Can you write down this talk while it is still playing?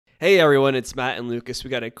Hey everyone, it's Matt and Lucas.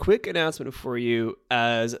 We got a quick announcement for you.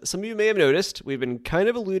 As some of you may have noticed, we've been kind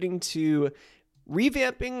of alluding to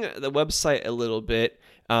revamping the website a little bit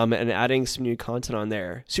and adding some new content on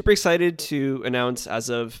there. Super excited to announce as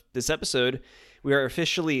of this episode, we are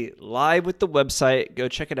officially live with the website. Go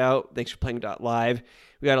check it out. Thanks for playing .live.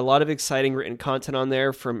 We got a lot of exciting written content on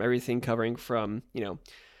there from everything covering from,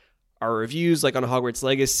 our reviews like on Hogwarts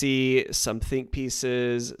Legacy, some think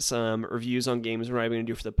pieces, some reviews on games we're not even going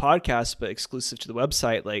to do for the podcast, but exclusive to the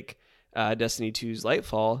website like Destiny 2's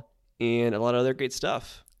Lightfall and a lot of other great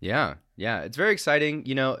stuff. Yeah. It's very exciting.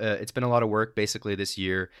 It's been a lot of work basically this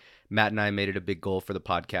year. Matt and I made it a big goal for the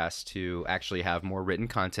podcast to actually have more written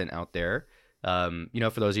content out there. For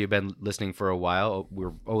those of you who've been listening for a while,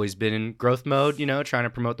 we've always been in growth mode, trying to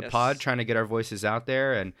promote the pod, trying to get our voices out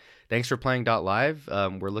there. And thanks for playing .live.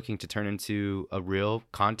 We're looking to turn into a real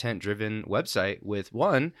content-driven website with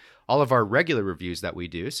all of our regular reviews that we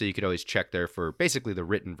do. So you could always check there for basically the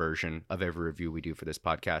written version of every review we do for this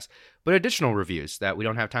podcast, but additional reviews that we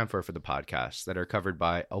don't have time for the podcast that are covered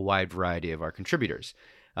by a wide variety of our contributors.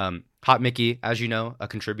 Hot Mickey, as you know, a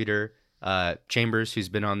contributor. Chambers, who's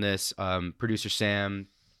been on this, producer Sam,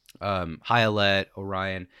 Hyalet,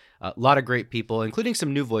 Orion, a lot of great people, including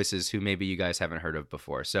some new voices who maybe you guys haven't heard of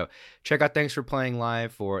before. So check out Thanks for Playing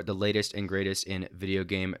Live for the latest and greatest in video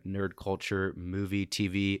game, nerd culture, movie,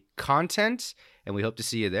 TV content, and we hope to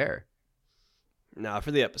see you there. Now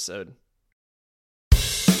for the episode.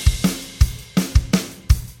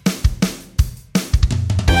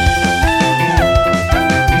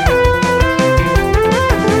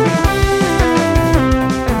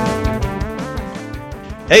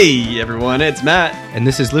 Hey everyone, it's Matt. And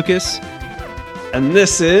this is Lucas. And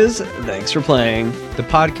this is Thanks for Playing, the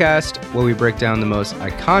podcast where we break down the most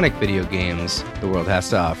iconic video games the world has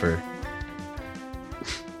to offer.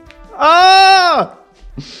 Ah!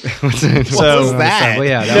 What was that? Well,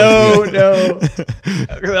 yeah,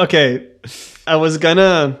 No. Okay. I was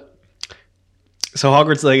gonna... So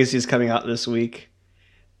Hogwarts Legacy is coming out this week,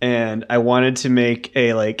 and I wanted to make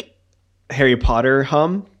a, Harry Potter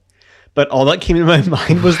hum. But all that came to my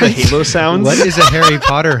mind was the Halo sounds. What is a Harry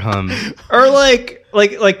Potter hum? Or like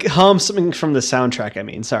hum something from the soundtrack. I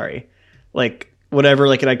mean, sorry, whatever,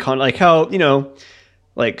 an icon, how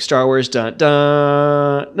Star Wars dun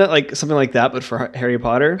dun, not something like that, but for Harry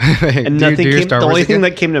Potter. And nothing came. The only thing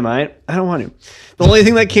that came to mind. I don't want to. The only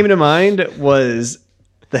thing that came to mind was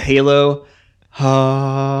the Halo.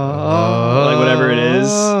 Whatever it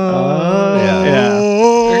is. Yeah.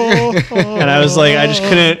 And I was like,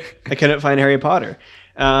 I couldn't find Harry Potter.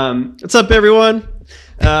 What's up, everyone?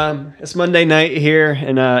 It's Monday night here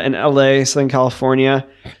in LA, Southern California.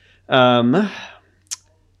 I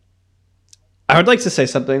would like to say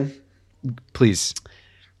something. Please.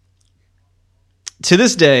 To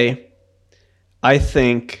this day, I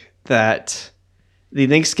think that the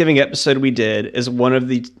Thanksgiving episode we did is one of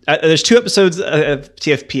the... there's two episodes of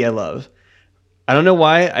TFP I love. I don't know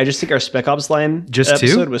why. I just think our Spec Ops line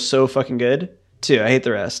episode was so fucking good. 2. I hate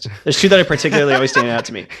the rest. There's 2 that I particularly always stand out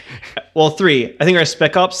to me. Well, 3. I think our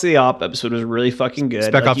Spec Ops the Op episode was really fucking good.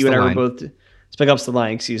 Spec Ops the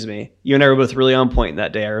Line, excuse me. You and I were both really on point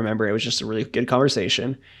that day. I remember it was just a really good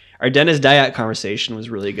conversation. Our Dennis Dyack conversation was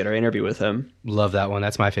really good. Our interview with him. Love that one.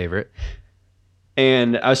 That's my favorite.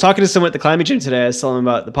 And I was talking to someone at the Climbing Gym today. I was telling them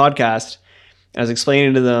about the podcast. I was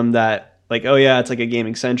explaining to them that it's a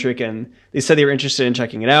gaming centric, and they said they were interested in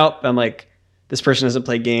checking it out. I'm like, this person doesn't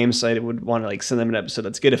play games, so I would want to send them an episode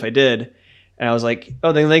that's good if I did. And I was like,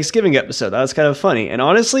 the Thanksgiving episode, that was kind of funny. And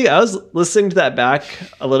honestly, I was listening to that back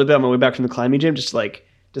a little bit on my way back from the Climbing Gym, just to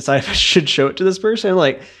decide if I should show it to this person.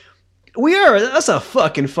 That's a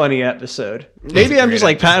fucking funny episode. Maybe I'm just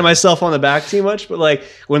patting myself on the back too much, but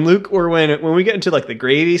when we get into the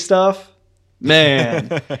gravy stuff, man,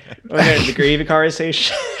 we're getting the gravy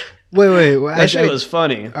conversation. Wait. That shit was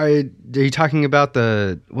funny. Are you talking about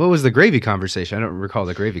what was the gravy conversation? I don't recall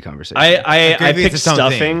the gravy conversation. I picked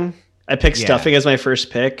stuffing. I picked stuffing as my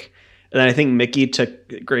first pick. And then I think Mickey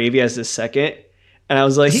took gravy as his second. And I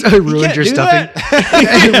was like, it ruined your stuffing.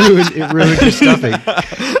 It ruined your stuffing.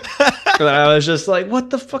 And I was just like, what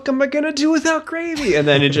the fuck am I going to do without gravy? And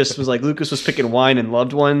then it just was Lucas was picking wine and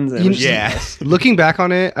loved ones. And Looking back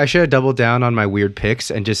on it, I should have doubled down on my weird picks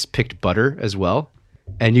and just picked butter as well.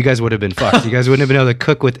 And you guys would have been fucked. You guys wouldn't have been able to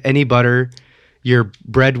cook with any butter. Your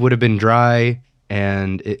bread would have been dry,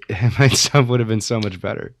 and my stuff would have been so much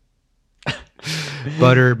better.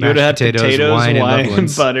 Butter, mashed potatoes, wine, and loved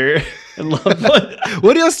ones. Butter, and loved ones.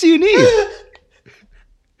 What else do you need?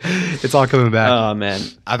 It's all coming back. Oh man,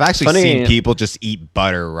 I've actually Funny- seen people just eat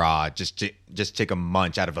butter raw, just take a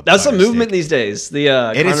munch out of a. that's a butter movement stick. these days. The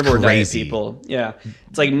It is carnivore diet crazy. people. Yeah,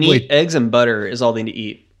 it's like meat, Wait. eggs, and butter is all they need to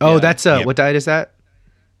eat. Oh, Yeah. that's Yep. what diet is that?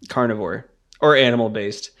 Carnivore or animal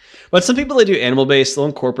based. But some people that do animal based, they'll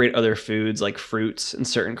incorporate other foods like fruits and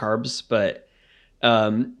certain carbs. But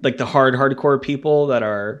like the hardcore people that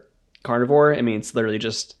are carnivore, I mean, it's literally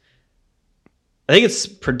just. I think it's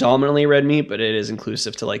predominantly red meat, but it is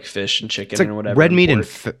inclusive to like fish and chicken It's like and whatever. red meat and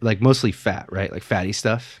pork. like mostly fat, right? Like fatty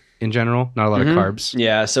stuff in general. Not a lot Mhm. of carbs.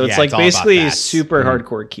 Yeah, so it's Yeah, like it's all about basically fats. super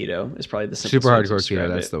hardcore keto is probably the simplest Super way to hardcore describe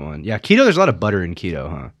keto. That's it. the one. Yeah, keto. There's a lot of butter in keto,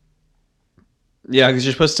 huh? Yeah, because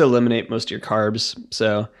you're supposed to eliminate most of your carbs.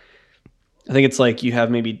 So I think it's like you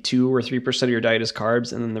have maybe 2 or 3% of your diet is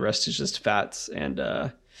carbs, and then the rest is just fats and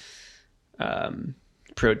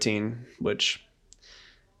protein. Which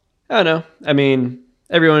I don't know. I mean,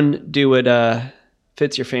 everyone do what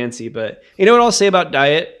fits your fancy, but you know what I'll say about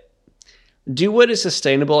diet? Do what is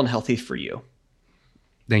sustainable and healthy for you.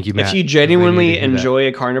 Thank you, Matt. If you I really genuinely needed to hear that. enjoy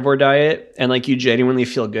a carnivore diet and like you genuinely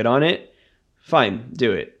feel good on it, fine,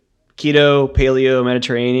 do it. Keto, paleo,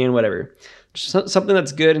 Mediterranean, whatever. Just something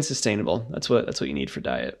that's good and sustainable. That's what you need for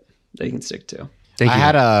diet that you can stick to. Thank I you.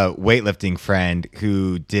 had a weightlifting friend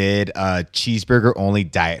who did a cheeseburger only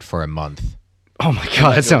diet for a month. Oh my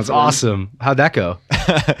god, that sounds for him. awesome. How'd that go?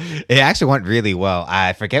 It actually went really well.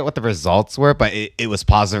 I forget what the results were, but it was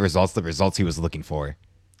positive results, the results he was looking for.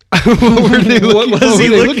 What were they looking, was what he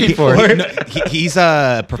were they looking for? No, he's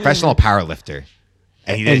a professional power lifter,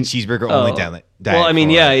 and he did a cheeseburger only diet. Well, I mean,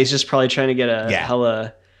 for- yeah, he's just probably trying to get a Yeah.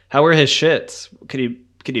 hella. How were his shits? Could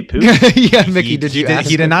he poop? Yeah, Mickey, did you ask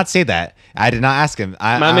He did him? not say that. I did not ask him.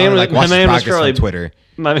 I My man was- like my watched his man was progress probably- on Twitter.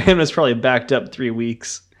 My man was probably backed up 3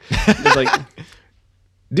 weeks. He's like,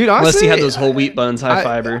 Dude, honestly, unless he had those whole wheat buns, high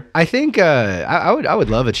fiber. I think I would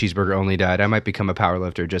love a cheeseburger only diet. I might become a power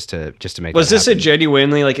lifter just to make. Was that this a happen.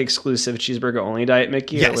 genuinely like exclusive cheeseburger only diet,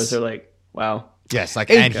 Mickey? Or Yes. was there like, wow? Yes, like,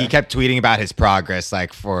 Hey, and he kept tweeting about his progress,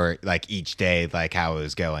 like for like each day, like how it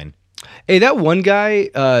was going. Hey, that one guy,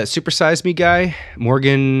 Super Size Me guy,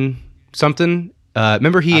 Morgan something.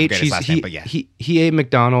 Remember he I ate forget his cheese. last He, name, but yeah. he ate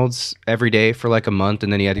McDonald's every day for like a month,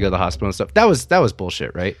 and then he had to go to the hospital and stuff. That was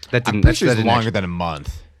bullshit, right? That I'm didn't. pretty sure that it's didn't longer actually- than a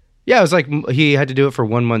month. Yeah, it was like he had to do it for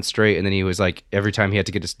 1 month straight, and then he was like every time he had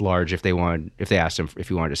to get a large if they asked him if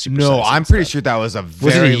he wanted to super. No, I'm pretty sure that was a it a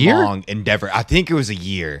very year? long endeavor. I think it was a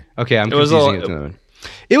year. Okay, I'm It was confusing all- it with another one.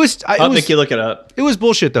 It was. It I'll was. make you look it up. It was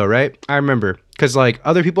bullshit though, right? I remember because like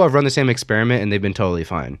other people have run the same experiment and they've been totally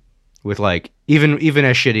fine with like even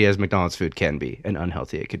as shitty as McDonald's food can be and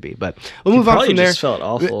unhealthy it could be. But we'll move on Probably from there. just felt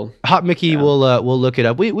awful. Hot Mickey, we'll look it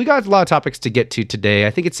up. We got a lot of topics to get to today.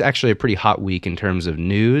 I think it's actually a pretty hot week in terms of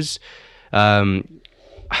news.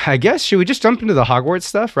 I guess should we just jump into the Hogwarts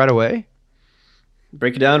stuff right away?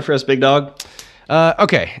 Break it down for us, big dog.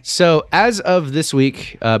 Okay, so as of this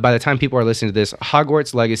week, by the time people are listening to this,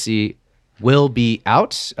 Hogwarts Legacy will be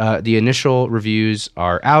out. The initial reviews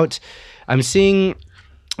are out. I'm seeing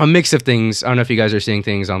a mix of things. I don't know if you guys are seeing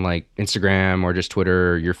things on like Instagram or just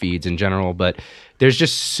Twitter or your feeds in general, but there's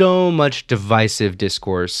just so much divisive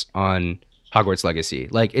discourse on Hogwarts Legacy.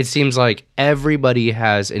 Like it seems like everybody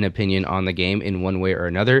has an opinion on the game in one way or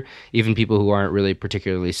another, even people who aren't really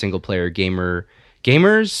particularly single player gamers,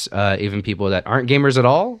 even people that aren't gamers at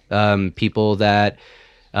all, people that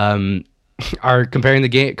are comparing the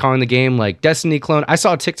game, calling the game like Destiny clone. I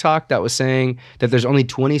saw a TikTok that was saying that there's only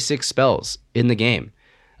 26 spells in the game,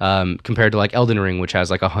 compared to like Elden Ring, which has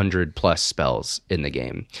like 100 plus spells in the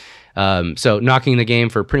game. So knocking the game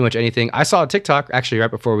for pretty much anything. I saw a TikTok actually right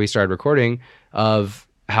before we started recording of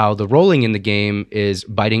how the rolling in the game is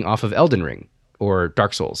biting off of Elden Ring or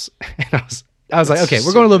Dark Souls. And I was like, okay,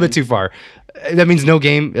 we're going a little bit too far. That means no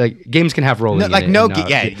game, like games can have rolling. No, in like it no, and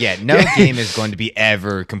not- no game is going to be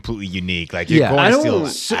ever completely unique. Like you're Yeah. going I to don't- steal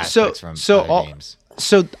so- aspects from so other all- games.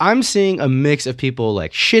 So I'm seeing a mix of people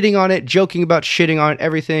like shitting on it, joking about shitting on it,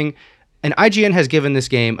 everything. And IGN has given this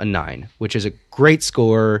game a 9, which is a great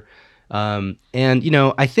score. And, you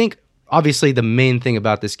know, I think obviously the main thing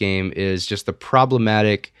about this game is just the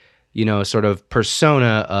problematic, you know, sort of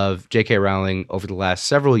persona of J.K. Rowling over the last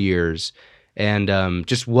several years. And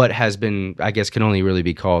just what has been, I guess, can only really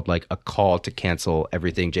be called like a call to cancel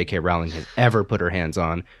everything J.K. Rowling has ever put her hands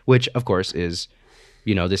on, which, of course, is,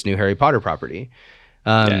 you know, this new Harry Potter property.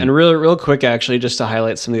 Yeah, and real quick, actually, just to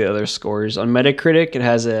highlight some of the other scores on Metacritic, it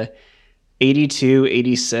has a 82,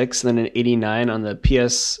 86, and then an 89 on the the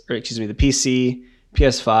PC,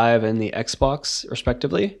 PS5, and the Xbox,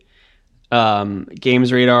 respectively.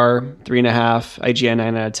 Games Radar 3.5, IGN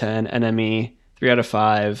 9 out of 10, NME 3 out of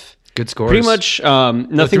 5. Good scores. Pretty much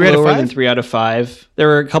nothing 3 out of lower 5? than 3 out of 5. There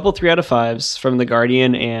were a couple 3 out of 5s from The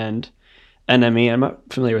Guardian and Enemy. I'm not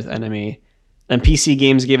familiar with Enemy. And PC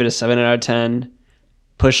Games gave it a 7 out of 10.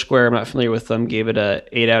 Push Square, I'm not familiar with them, gave it a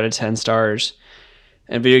 8 out of 10 stars.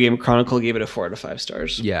 And Video Game Chronicle gave it a 4 out of 5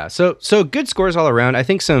 stars. Yeah. So good scores all around. I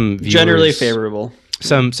think some viewers, Generally favorable.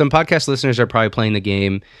 Some podcast listeners are probably playing the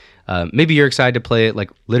game. Maybe you're excited to play it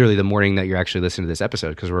like literally the morning that you're actually listening to this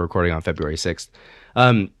episode because we're recording on February 6th.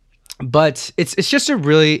 But it's just a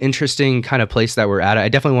really interesting kind of place that we're at. I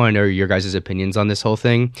definitely want to know your guys' opinions on this whole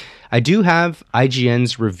thing. I do have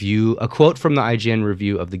IGN's review, a quote from the IGN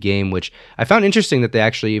review of the game, which I found interesting that they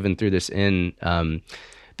actually even threw this in.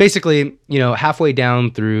 Basically, halfway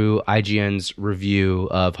down through IGN's review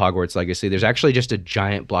of Hogwarts Legacy, there's actually just a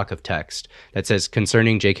giant block of text that says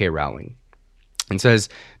concerning J.K. Rowling. It says,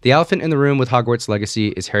 the elephant in the room with Hogwarts Legacy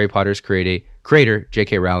is Harry Potter's creator,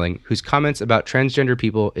 J.K. Rowling, whose comments about transgender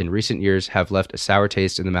people in recent years have left a sour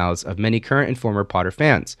taste in the mouths of many current and former Potter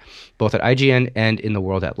fans, both at IGN and in the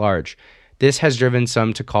world at large. This has driven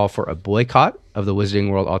some to call for a boycott of the Wizarding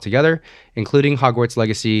World altogether, including Hogwarts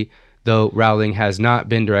Legacy, though Rowling has not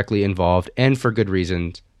been directly involved and for good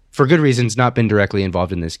reasons not been directly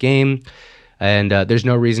involved in this game. And there's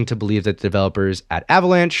no reason to believe that the developers at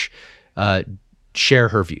Avalanche share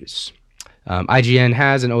her views. IGN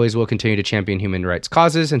has and always will continue to champion human rights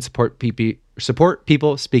causes and support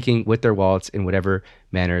people speaking with their wallets in whatever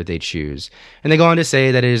manner they choose. And they go on to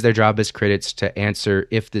say that it is their job as critics to answer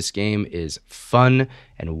if this game is fun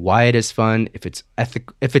and why it is fun. If it's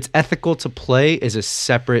ethical to play is a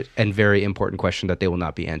separate and very important question that they will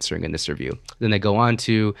not be answering in this review. Then they go on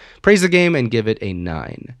to praise the game and give it a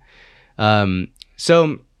 9.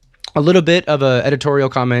 So a little bit of an editorial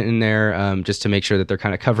comment in there just to make sure that they're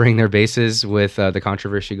kind of covering their bases with the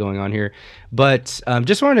controversy going on here. But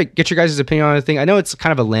just wanted to get your guys' opinion on the thing. I know it's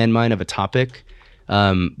kind of a landmine of a topic,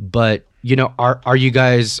 but, are you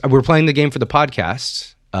guys – we're playing the game for the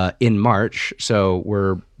podcast in March, so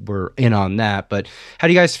we're in on that. But how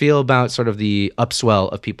do you guys feel about sort of the upswell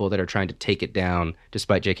of people that are trying to take it down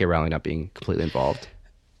despite J.K. Rowling not being completely involved?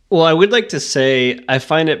 Well, I would like to say I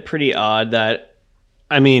find it pretty odd that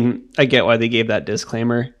I get why they gave that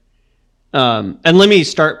disclaimer. And let me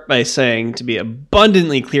start by saying, to be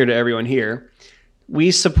abundantly clear to everyone here,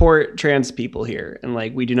 we support trans people here. And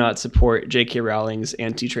we do not support J.K. Rowling's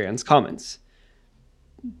anti-trans comments.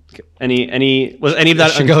 Was any of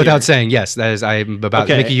that should go without saying? Yes, that is. I'm about.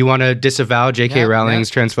 Okay. Mickey, you want to disavow J.K.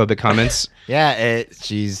 Rowling's transphobic comments? Yeah,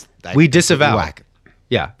 we disavow. Whack.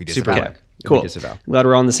 Yeah, we disavow. Okay, cool. I'm glad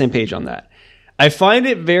we're all on the same page on that. I find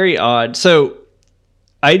it very odd. So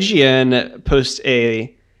IGN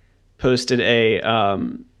posted a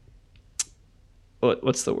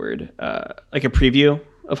what's the word? Like a preview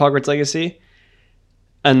of Hogwarts Legacy.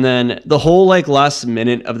 And then the whole last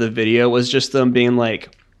minute of the video was just them being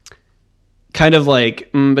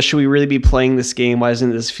but should we really be playing this game? Why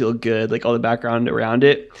doesn't this feel good? All the background around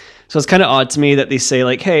it. So it's kind of odd to me that they say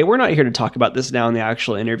hey, we're not here to talk about this now in the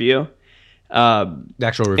actual interview. The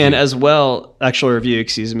actual review. And as well, actual review,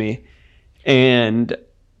 excuse me. And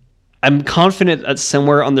I'm confident that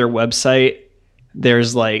somewhere on their website,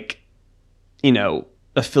 there's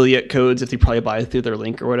affiliate codes if they probably buy through their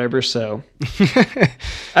link or whatever. So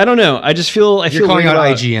I don't know. I just feel you're calling out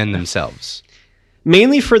IGN themselves,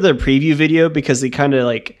 mainly for the preview video because they kind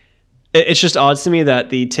of it's just odd to me that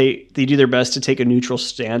they do their best to take a neutral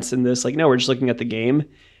stance in this. No, we're just looking at the game,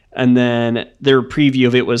 and then their preview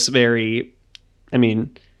of it was very,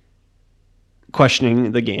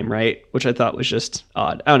 questioning the game, right? Which I thought was just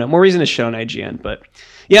odd. I don't know. More reason to show on IGN, but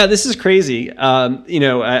yeah, this is crazy.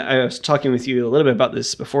 I was talking with you a little bit about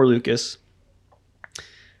this before, Lucas.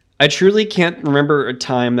 I truly can't remember a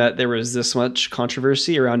time that there was this much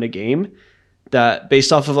controversy around a game that,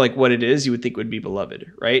 based off of what it is, you would think would be beloved,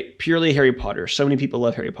 right? Purely Harry Potter. So many people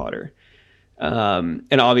love Harry Potter. And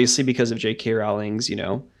obviously because of J.K. Rowling's,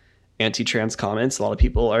 anti-trans comments, a lot of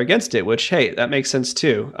people are against it, which, hey, that makes sense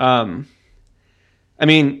too.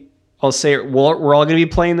 I'll say we're all going to be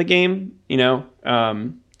playing the game,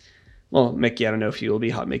 well, Mickey, I don't know if you will be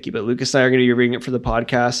Hot Mickey, but Lucas and I are going to be reading it for the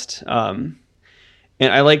podcast. And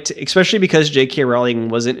I liked, especially because J.K. Rowling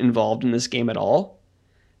wasn't involved in this game at all.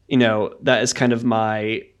 That is kind of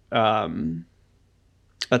my,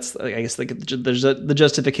 that's, I guess, there's the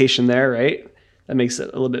justification there, right? That makes it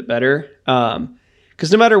a little bit better.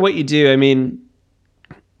 Because no matter what you do,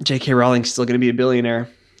 J.K. Rowling's still going to be a billionaire.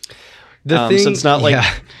 So it's not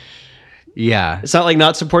yeah, it's not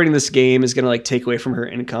not supporting this game is going to take away from her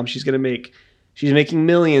income. She's making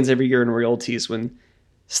millions every year in royalties when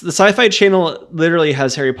So the Sci-Fi Channel literally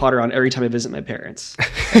has Harry Potter on every time I visit my parents,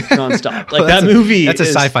 nonstop. Like that movie. That's a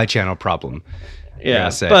is, Sci-Fi Channel problem. Yeah,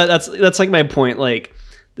 but that's like my point. Like,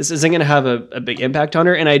 this isn't going to have a big impact on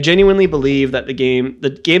her, and I genuinely believe that the game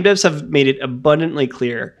devs have made it abundantly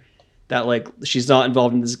clear that like she's not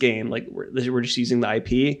involved in this game. Like we're just using the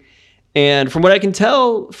IP, and from what I can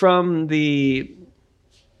tell from I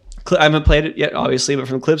haven't played it yet, obviously, but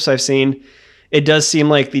from the clips I've seen, it does seem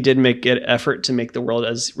like they did make an effort to make the world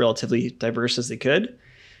as relatively diverse as they could.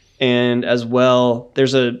 And as well,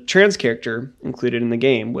 there's a trans character included in the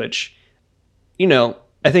game, which, you know,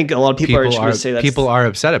 I think a lot of people are just going to say that people are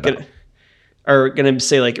upset about. Are going to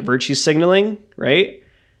say like virtue signaling, right?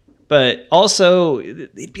 But also,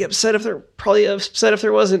 they'd be upset if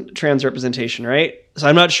there wasn't trans representation, right? So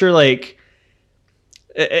I'm not sure, like,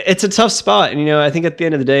 it's a tough spot. And, you know, I think at the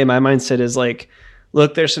end of the day, my mindset is like,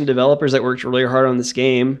 look, there's some developers that worked really hard on this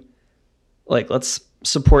game. Like, let's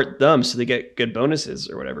support them so they get good bonuses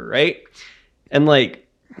or whatever, right? And like,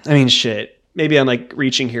 I mean, shit, maybe I'm like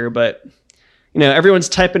reaching here, but, you know, everyone's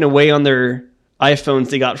typing away on their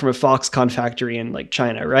iPhones they got from a Foxconn factory in like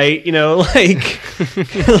China, right? You know, like,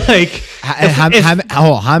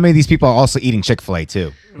 how many of these people are also eating Chick-fil-A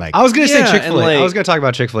too? Like, I was gonna say Yeah, Chick-fil-A. and, like- I was gonna talk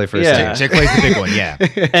about Chick-fil-A for a Yeah. second. Chick-fil-A's the big one, yeah.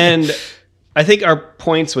 And I think our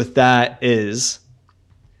points with that is,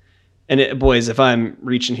 and boys, if I'm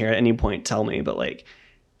reaching here at any point, tell me, but like,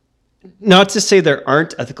 not to say there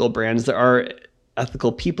aren't ethical brands, there are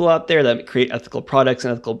ethical people out there that create ethical products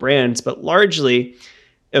and ethical brands, but largely,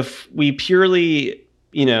 if we purely,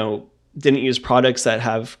 you know, didn't use products that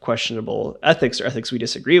have questionable ethics or ethics we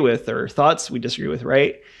disagree with or thoughts we disagree with,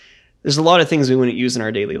 right? There's a lot of things we wouldn't use in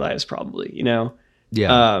our daily lives, probably, you know?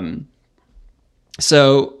 Yeah.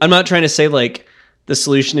 So I'm not trying to say like the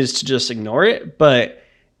solution is to just ignore it, but,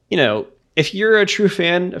 you know, if you're a true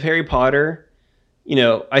fan of Harry Potter, you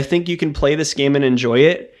know, I think you can play this game and enjoy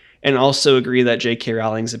it and also agree that J.K.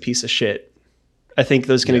 Rowling's a piece of shit. I think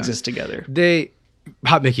those can exist together.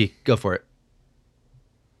 Hot Mickey, go for it.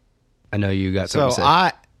 I know you got something So to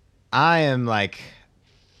say. I am like,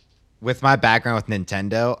 with my background with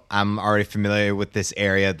Nintendo, I'm already familiar with this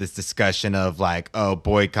area, this discussion of like, oh,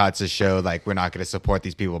 boycotts a show, like we're not going to support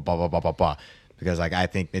these people, blah blah blah blah blah, because like I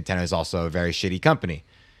think Nintendo is also a very shitty company.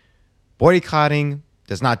 Boycotting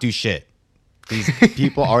does not do shit. These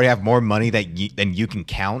people already have more money than you can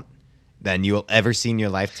count, than you will ever see in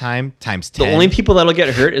your lifetime, times 10. The only people that'll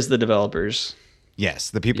get hurt is the developers.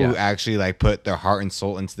 Yes, the people who actually like put their heart and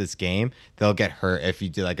soul into this game, they'll get hurt if you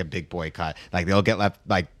do like a big boycott. Like they'll get left,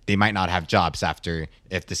 like they might not have jobs after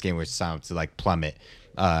if this game was to like plummet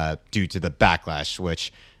due to the backlash.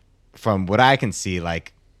 Which, from what I can see,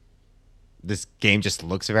 like this game just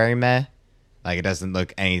looks very meh. Like it doesn't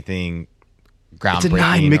look anything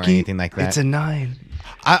groundbreaking or anything like that. It's a 9.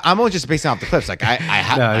 I'm only just basing off the clips. Like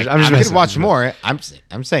I'm just gonna messing watch with you. more.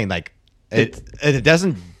 I'm saying like it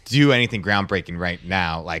doesn't do anything groundbreaking right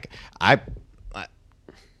now. Like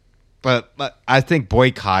but I think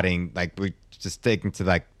boycotting, like we're just taking to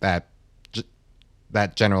like that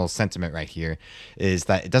general sentiment right here, is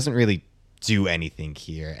that it doesn't really do anything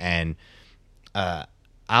here. And I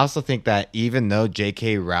also think that even though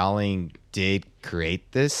J.K. Rowling did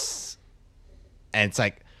create this, and it's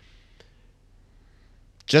like,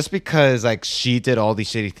 just because like she did all these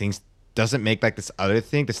shitty things doesn't make like this other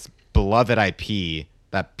thing, this beloved IP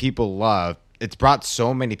that people love, it's brought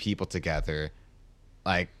so many people together.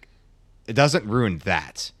 Like, it doesn't ruin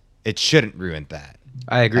that. It shouldn't ruin that.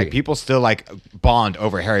 I agree. Like, people still like bond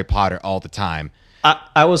over Harry Potter all the time.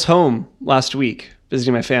 I was home last week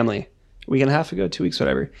visiting my family, a week and a half ago, 2 weeks,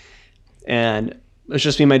 whatever. And it was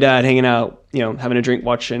just me and my dad hanging out, you know, having a drink,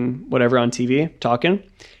 watching whatever on TV, talking.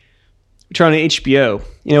 We turned on HBO.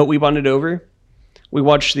 You know what we bonded over? We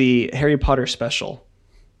watched the Harry Potter special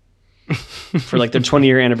for like their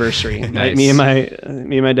 20-year anniversary. Nice. Like, me and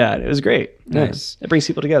my dad. It was great. Nice. Yeah, it brings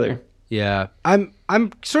people together. Yeah,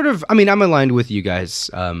 I'm sort of, I mean, I'm aligned with you guys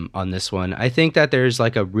on this one. I think that there's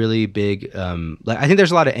like a really big, I think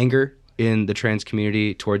there's a lot of anger in the trans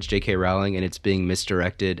community towards J.K. Rowling, and it's being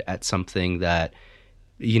misdirected at something that,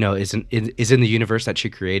 you know, is in the universe that she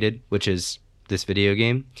created, which is this video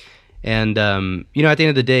game. And, you know, at the end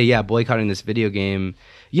of the day, yeah, boycotting this video game,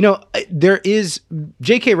 you know, there is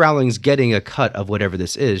J.K. Rowling's getting a cut of whatever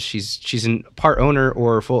this is. She's in part owner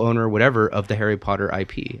or full owner, whatever, of the Harry Potter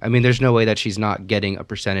IP. I mean, there's no way that she's not getting a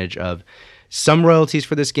percentage of some royalties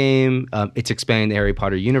for this game. It's expanding the Harry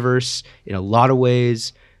Potter universe in a lot of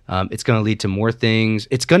ways. It's going to lead to more things.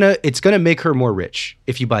 It's gonna make her more rich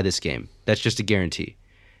if you buy this game. That's just a guarantee.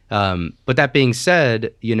 But that being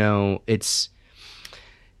said, you know,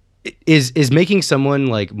 is making someone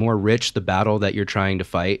like more rich the battle that you're trying to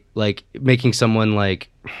fight? Like making someone like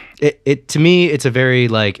it to me, it's a very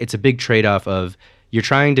like it's a big trade-off of you're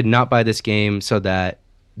trying to not buy this game so that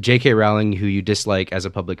J.K. Rowling, who you dislike as a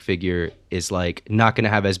public figure, is like not going to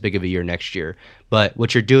have as big of a year next year. But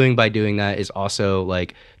what you're doing by doing that is also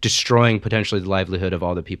like destroying potentially the livelihood of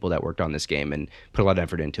all the people that worked on this game and put a lot of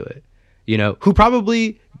effort into it. You know, who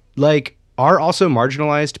probably like are also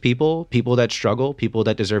marginalized people that struggle, people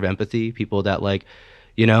that deserve empathy, people that like,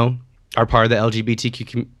 you know, are part of the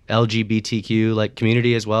LGBTQ like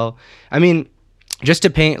community as well. I mean, just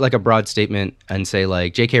to paint like a broad statement and say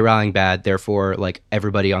like J.K. Rowling bad, therefore like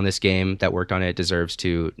everybody on this game that worked on it deserves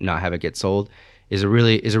to not have it get sold is a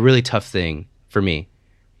really tough thing for me.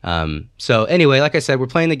 So anyway, like I said, we're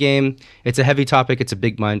playing the game. It's a heavy topic. It's a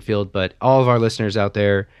big minefield, but all of our listeners out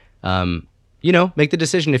there, you know, make the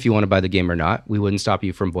decision if you want to buy the game or not. We wouldn't stop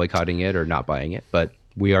you from boycotting it or not buying it, but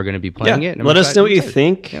we are going to be playing it. And let us know what you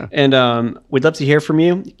think. Yeah. And we'd love to hear from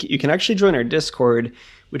you. You can actually join our Discord,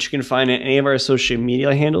 which you can find at any of our social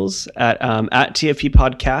media handles at TFP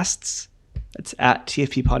Podcasts. That's at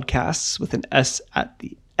TFP Podcasts with an S at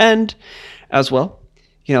the end as well.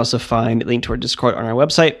 You can also find a link to our Discord on our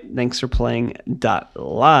website,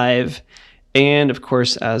 thanksforplaying.live. And of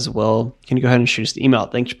course, as well, you can go ahead and shoot us the email,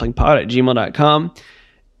 thanksforplayingpod@gmail.com.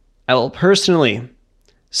 I will personally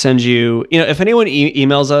send you, you know, if anyone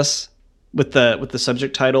emails us with the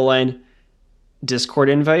subject title line, Discord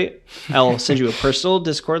invite, I'll send you a personal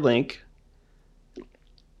Discord link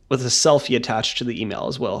with a selfie attached to the email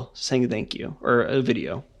as well, saying thank you, or a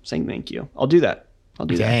video saying thank you. I'll do that.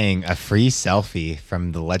 Dang, a free selfie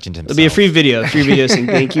from the legend himself. It'll be a free video saying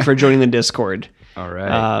thank you for joining the Discord. All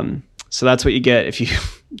right. So that's what you get if you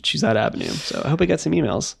choose that avenue. So I hope I get some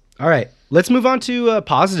emails. All right. Let's move on to a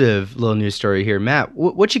positive little news story here. Matt,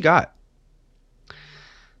 what you got?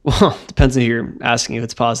 Well, depends on who you're asking if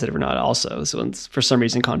it's positive or not also. So it's for some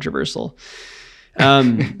reason controversial.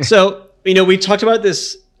 So, you know, we talked about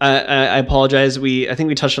this. I apologize. I think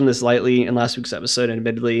we touched on this lightly in last week's episode, and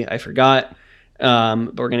admittedly, I forgot.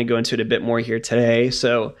 But we're going to go into it a bit more here today.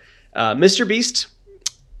 So Mr. Beast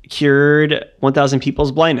cured 1,000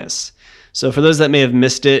 people's blindness. So for those that may have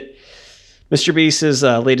missed it, Mr. Beast's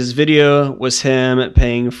latest video was him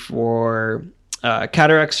paying for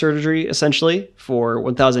cataract surgery, essentially, for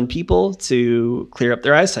 1,000 people to clear up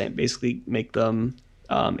their eyesight, basically make them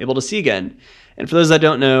able to see again. And for those that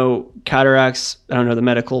don't know, cataracts, I don't know the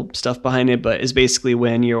medical stuff behind it, but is basically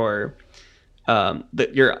when the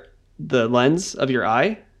lens of your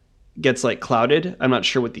eye gets like clouded. I'm not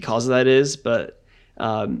sure what the cause of that is, but it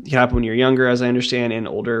can happen when you're younger, as I understand, and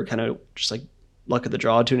older, kind of just like luck of the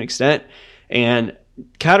draw to an extent. And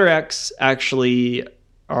cataracts actually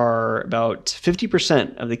are about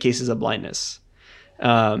 50% of the cases of blindness.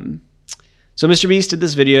 So Mr. Beast did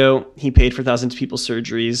this video. He paid for thousands of people's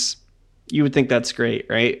surgeries. You would think that's great,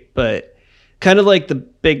 right? But kind of like the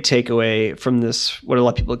big takeaway from this, what a lot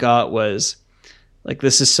of people got was like,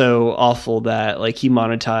 this is so awful that like he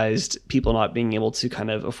monetized people not being able to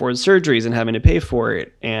kind of afford surgeries and having to pay for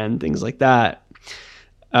it and things like that,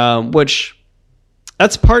 which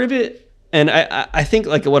that's part of it. And I think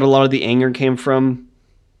like what a lot of the anger came from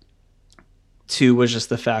too was just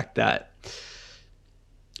the fact that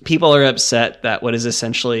people are upset that what is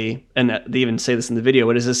essentially, and they even say this in the video,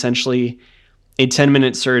 what is essentially a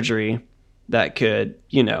 10-minute surgery that could,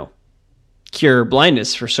 you know, cure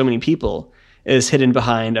blindness for so many people is hidden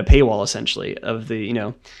behind a paywall, essentially, of the, you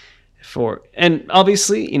know, and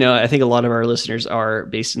obviously, you know, I think a lot of our listeners are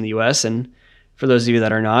based in the US, and for those of you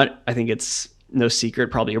that are not, I think it's no secret,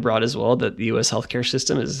 probably abroad as well, that the US healthcare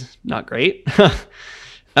system is not great.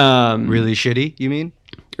 Really shitty, you mean?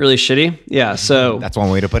 Really shitty. Yeah. So That's one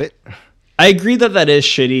way to put it. I agree that is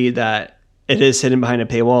shitty, that it is hidden behind a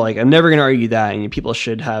paywall. Like, I'm never going to argue that. And people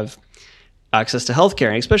should have access to healthcare,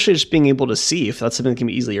 and especially just being able to see if that's something that can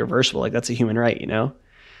be easily reversible. Like, that's a human right, you know?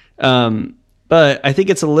 But I think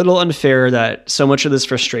it's a little unfair that so much of this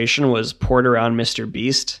frustration was poured around Mr.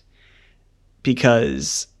 Beast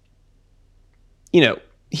because, you know,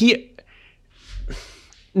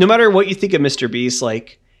 no matter what you think of Mr. Beast,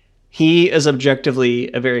 like, he is objectively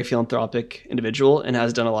a very philanthropic individual and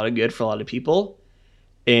has done a lot of good for a lot of people.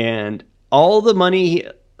 And all the money,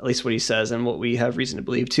 at least what he says and what we have reason to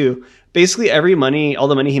believe too, basically all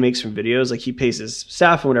the money he makes from videos, like he pays his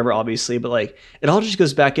staff and whatever, obviously, but like it all just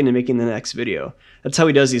goes back into making the next video. That's how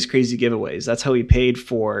he does these crazy giveaways. That's how he paid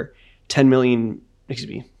for 1,000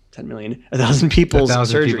 people's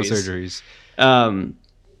surgeries.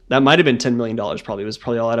 That might have been $10 million probably. It was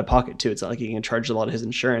probably all out of pocket too. It's not like he can charge a lot of his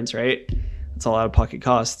insurance, right? It's all out of pocket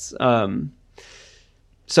costs.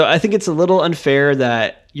 So I think it's a little unfair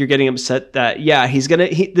that you're getting upset that, yeah,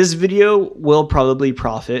 this video will probably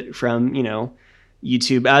profit from,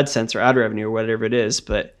 YouTube AdSense or ad revenue or whatever it is.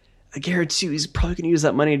 But I guarantee you he's probably going to use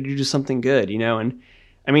that money to do something good, And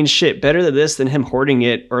I mean, shit, better than this than him hoarding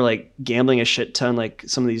it or like gambling a shit ton like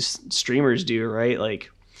some of these streamers do, right? Like,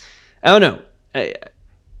 I don't know.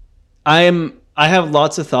 I have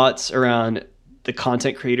lots of thoughts around the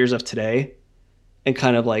content creators of today and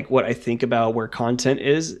kind of like what I think about where content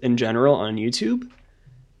is in general on YouTube.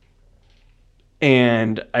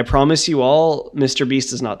 And I promise you all, Mr.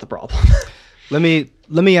 Beast is not the problem. Let me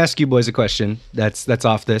ask you boys a question that's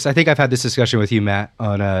off this. I think I've had this discussion with you, Matt,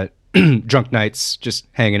 on drunk nights, just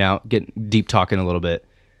hanging out, getting deep talking a little bit.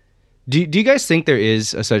 Do you guys think there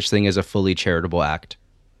is a such thing as a fully charitable act?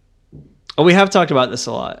 Oh, we have talked about this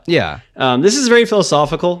a lot. Yeah. This is very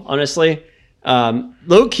philosophical, honestly.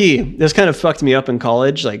 Low key, this kind of fucked me up in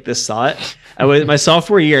college, like this thought. My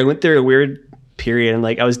sophomore year, I went through a weird period and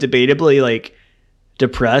like I was debatably like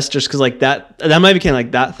depressed just because like that might became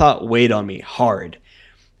like that thought weighed on me hard.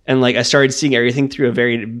 And like I started seeing everything through a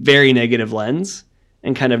very, very negative lens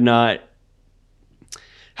and kind of not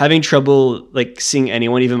having trouble like seeing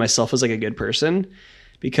anyone, even myself, as like a good person.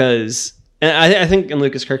 Because, and I think, and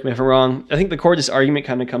Lucas, correct me if I'm wrong, I think the core of this argument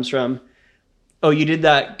kind of comes from, oh, you did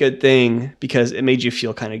that good thing because it made you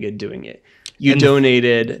feel kind of good doing it. You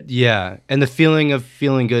donated. Yeah. And the feeling of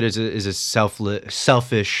feeling good is a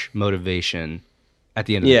selfish motivation at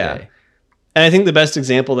the end of the day. And I think the best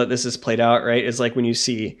example that this is played out, right, is like when you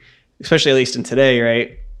see, especially at least in today,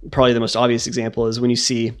 right, probably the most obvious example is when you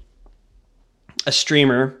see a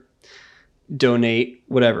streamer donate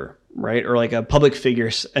whatever, right? Or like a public figure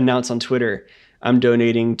announce on Twitter, I'm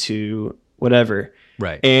donating to whatever.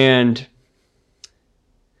 Right. And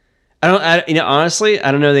honestly,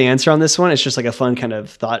 I don't know the answer on this one. It's just like a fun kind of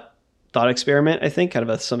thought experiment, I think, kind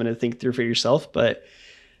of something to think through for yourself. But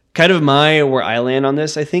kind of where I land on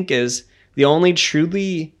this, I think, is the only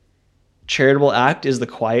truly charitable act is the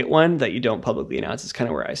quiet one that you don't publicly announce. Is kind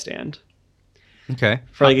of where I stand. Okay.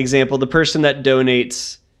 For like example, the person that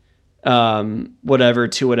donates whatever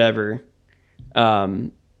to whatever,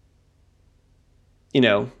 to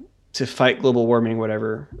fight global warming,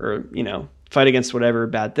 whatever, or, fight against whatever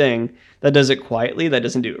bad thing, that does it quietly, that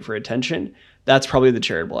doesn't do it for attention, that's probably the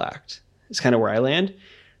charitable act. It's kind of where I land.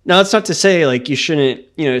 Now, it's not to say like you shouldn't,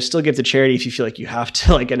 still give to charity if you feel like you have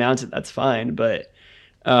to like announce it, that's fine. But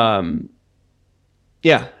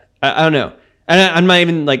yeah, I don't know. And I'm not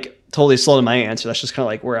even like totally sold on my answer. That's just kind of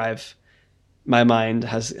like where my mind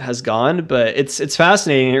has gone. But it's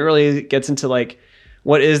fascinating. It really gets into like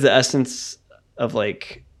what is the essence of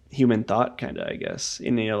like human thought, kind of, I guess.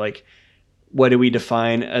 And like, what do we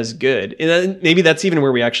define as good? And maybe that's even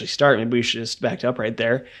where we actually start. Maybe we should just back up right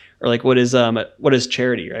there. Or like, what is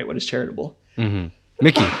charity, right? What is charitable? Mm-hmm.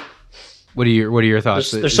 Mickey, what are your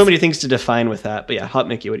thoughts? There's so many things to define with that. But yeah, Hot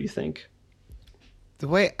Mickey, what do you think? The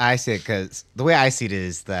way I see it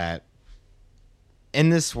is that in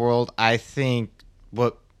this world, I think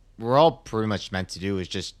what we're all pretty much meant to do is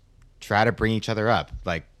just try to bring each other up.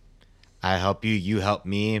 Like, I help you, you help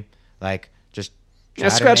me. Like, just I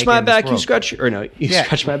scratch my back, you scratch your, or no, you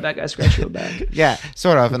scratch my back, I scratch your back. Yeah,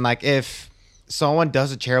 sort of. And like, if someone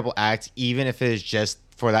does a charitable act, even if it is just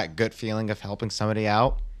for that good feeling of helping somebody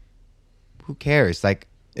out, who cares? Like,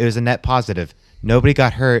 it was a net positive. Nobody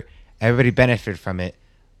got hurt. Everybody benefited from it.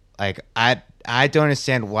 Like, I don't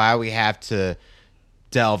understand why we have to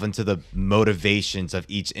delve into the motivations of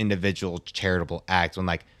each individual charitable act when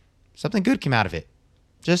like something good came out of it.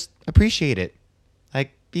 Just appreciate it.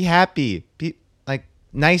 Like, be happy. Like,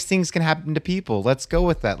 nice things can happen to people. Let's go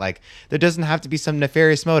with that. Like, there doesn't have to be some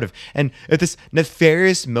nefarious motive. And if this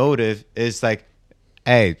nefarious motive is like,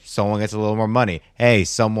 hey, someone gets a little more money. Hey,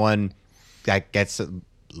 someone that gets a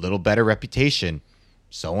little better reputation.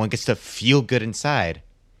 Someone gets to feel good inside.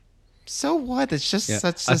 So what? It's just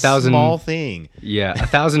such a small thing. Yeah,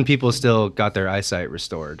 1,000 people still got their eyesight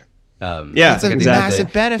restored. It's a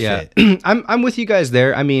massive benefit. Yeah. I'm with you guys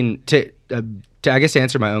there. I mean, to I guess to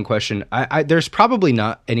answer my own question, I there's probably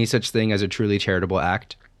not any such thing as a truly charitable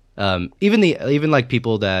act. Even like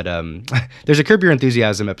people that there's a Curb Your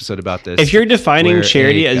Enthusiasm episode about this. If you're defining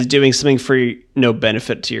charity as doing something for no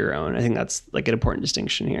benefit to your own, I think that's like an important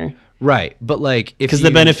distinction here. Right, but like because the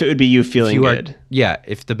benefit would be you feeling good.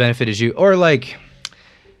 If the benefit is you, or like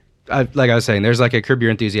I was saying, there's like a Curb Your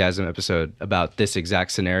Enthusiasm episode about this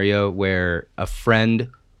exact scenario where a friend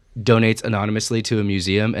donates anonymously to a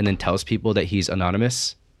museum and then tells people that he's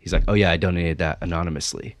anonymous. He's like, oh yeah, I donated that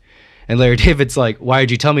anonymously. And Larry David's like, why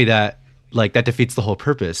did you tell me that? Like, that defeats the whole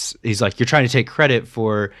purpose. He's like, you're trying to take credit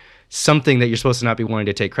for something that you're supposed to not be wanting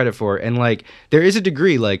to take credit for. And like there is a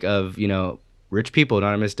degree like of, you know, rich people,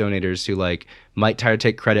 anonymous donators who like might try to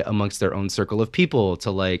take credit amongst their own circle of people to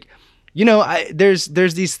like, you know, there's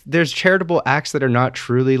charitable acts that are not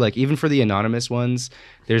truly like, even for the anonymous ones,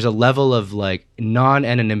 there's a level of like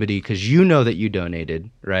non-anonymity because you know that you donated,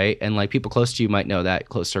 right? And like people close to you might know that,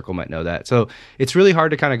 close circle might know that. So it's really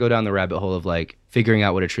hard to kind of go down the rabbit hole of like figuring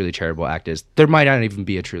out what a truly charitable act is. There might not even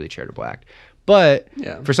be a truly charitable act. But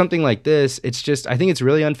for something like this, it's just, I think it's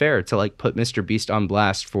really unfair to like put Mr. Beast on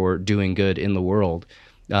blast for doing good in the world.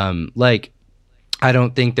 Like, I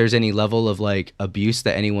don't think there's any level of like abuse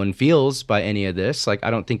that anyone feels by any of this. Like,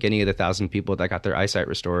 I don't think any of the 1,000 people that got their eyesight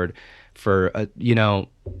restored for, you know,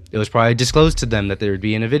 it was probably disclosed to them that there would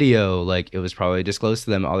be in a video. Like, it was probably disclosed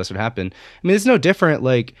to them all this would happen. I mean, it's no different.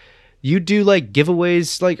 Like, you do like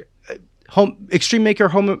giveaways, like Extreme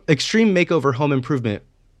Makeover Home Improvement,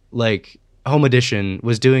 like Home Edition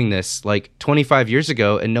was doing this like 25 years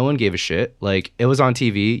ago, and no one gave a shit. Like, it was on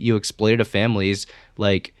TV. You exploited a family's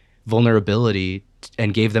like vulnerability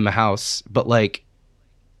and gave them a house, but like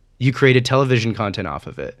you created television content off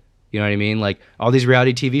of it. You know what I mean? Like all these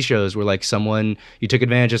reality TV shows where like you took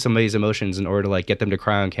advantage of somebody's emotions in order to like get them to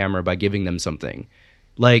cry on camera by giving them something.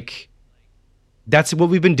 Like that's what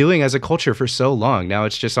we've been doing as a culture for so long. Now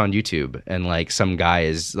it's just on YouTube, and like some guy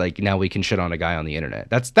is like, now we can shit on a guy on the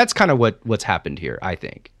internet. That's kind of what's happened here, I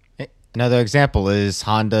think. Another example is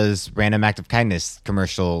Honda's random act of kindness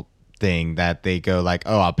commercial thing that they go like,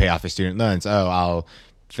 oh, I'll pay off your student loans. Oh,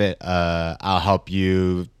 I'll help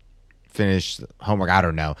you finish homework. I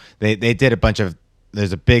don't know. They did a bunch of,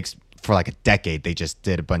 for like a decade, they just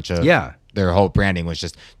did a bunch of, their whole branding was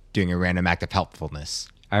just doing a random act of helpfulness.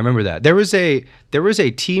 I remember that. There was a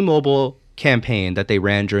T-Mobile campaign that they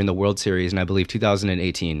ran during the World Series in, I believe,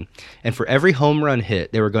 2018. And for every home run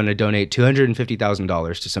hit, they were going to donate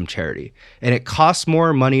 $250,000 to some charity. And it costs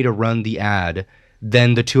more money to run the ad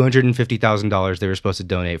than the $250,000 they were supposed to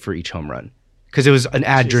donate for each home run, because it was an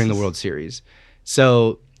ad during the World Series.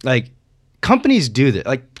 So like companies do that.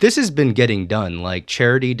 Like this has been getting done, like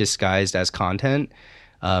charity disguised as content.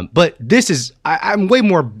 But this is, I'm way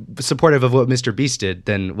more supportive of what Mr. Beast did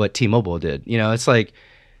than what T-Mobile did. You know, it's like,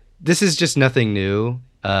 this is just nothing new.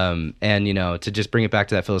 And you know, to just bring it back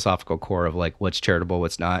to that philosophical core of like, what's charitable,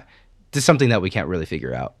 what's not, this is something that we can't really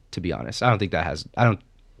figure out, to be honest. I don't think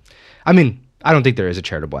there is a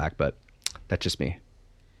charitable act, but that's just me.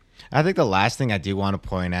 I think the last thing I do want to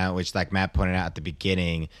point out, which like Matt pointed out at the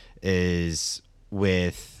beginning, is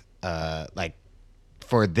with like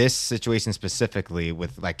for this situation specifically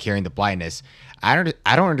with like curing the blindness, I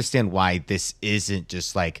don't understand why this isn't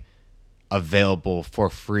just like available for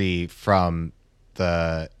free from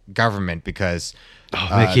the government, because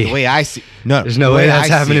Mickey, the way I see there's no way that's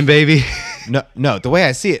happening, baby. No, the way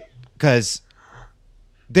I see it, because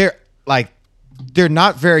they're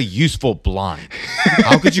not very useful blind.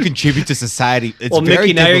 How could you contribute to society? It's well,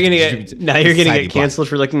 very Mickey, now you're difficult gonna to get canceled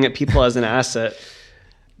for looking at people as an asset.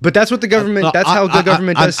 But that's what the government. That's how the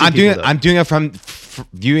government does. I'm doing it from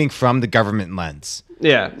viewing from the government lens.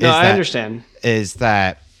 Yeah, no, I understand. Is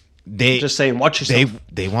that they just saying? Watch yourself.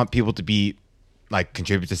 They want people to be like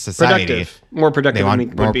contribute to society, more productive. They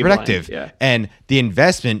want more productive, yeah. And the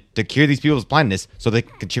investment to cure these people's blindness, so they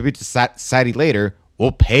can contribute to society later,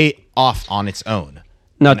 will pay off on its own.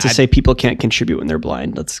 Not to say people can't contribute when they're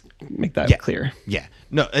blind. Let's make that clear. Yeah.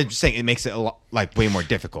 No, I'm just saying it makes it a lot, like way more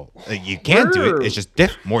difficult. You can do it. It's just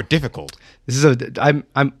more difficult. This is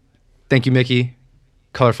thank you, Mickey.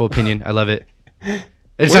 Colorful opinion. I love it.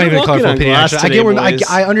 It's not even a colorful opinion. Actually.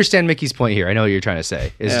 I understand Mickey's point here. I know what you're trying to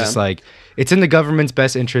say. It's just like, it's in the government's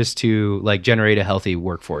best interest to like generate a healthy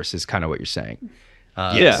workforce is kind of what you're saying.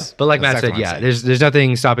 But like Matt said, there's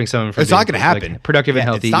nothing stopping someone from it's not going to happen. Like, productive and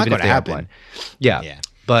healthy, even if they have blind. Yeah.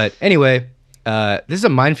 But anyway, this is a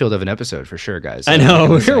minefield of an episode for sure, guys. I know.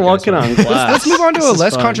 We're walking on glass. Let's move on to a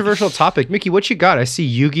less controversial topic. Mickey, what you got? I see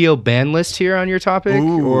Yu-Gi-Oh! Ban list here on your topic.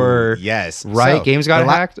 Ooh, or yes. Riot Games got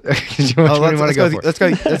hacked?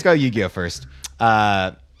 Let's go Yu-Gi-Oh! first.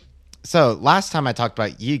 So last time I talked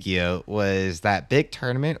about Yu-Gi-Oh! Was that big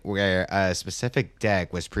tournament where a specific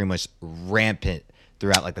deck was pretty much rampant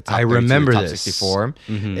throughout like the top 32, top 64.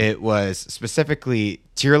 Mm-hmm. It was specifically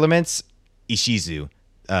Tearlaments, Ishizu.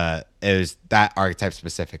 It was that archetype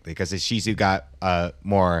specifically because Ishizu got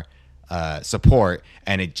more support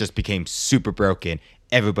and it just became super broken.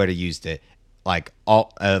 Everybody used it. Like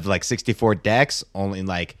all of like 64 decks, only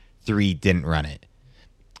like 3 didn't run it.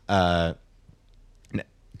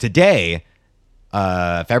 Today,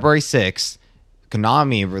 February 6th,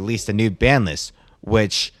 Konami released a new ban list,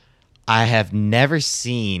 which I have never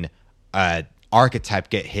seen a Archetype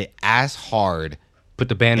get hit as hard Put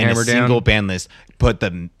the band in hammer a down. single band list. Put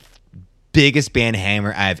the biggest band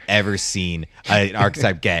hammer I've ever seen an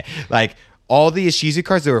Archetype get. Like all the Ishizu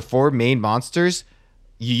cards, there were 4 main monsters.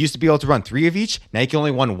 You used to be able to run 3 of each. Now you can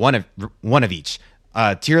only run one of each.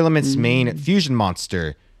 Tier Element's main fusion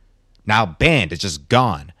monster now banned. It's just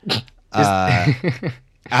gone.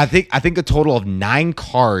 I think a total of 9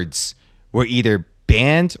 cards were either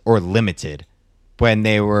banned or limited when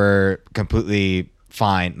they were completely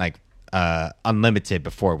fine, like unlimited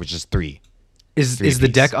before, which is 3. Is the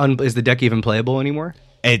deck is the deck even playable anymore?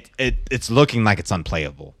 It's looking like it's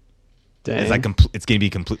unplayable. Dang. It's like it's gonna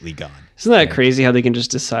be completely gone. Isn't that crazy how they can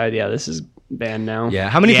just decide, yeah, this is banned now? Yeah.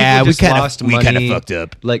 How many Yeah, people we just kinda- lost we money? kinda fucked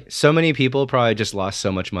up. Like so many people probably just lost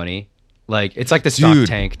so much money. Like it's like the stock Dude.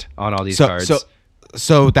 tanked on all these cards.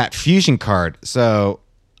 So that fusion card. So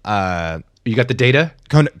You got the data?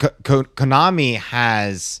 Konami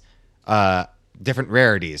has different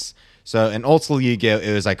rarities. So in Ultra Yu-Gi-Oh,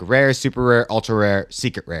 it was like rare, super rare, ultra rare,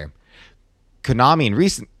 secret rare. Konami in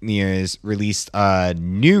recent years released a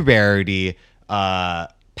new rarity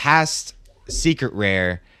past secret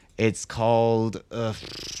rare. It's called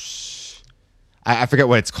I forget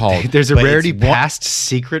what it's called. There's a but it's rarity one- past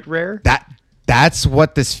secret rare? That's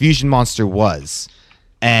what this fusion monster was,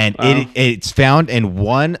 and it's found in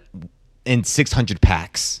 1 in 600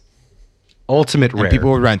 packs. Ultimate And rare.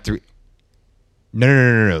 people would run 3.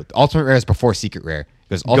 No. The ultimate rare is before secret rare.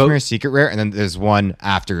 There's ultimate rare, secret rare, and then there's one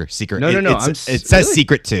after secret. No. It says really?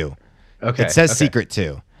 secret 2. Okay. It says okay. secret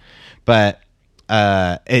 2, but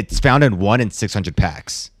it's found in 1 in 600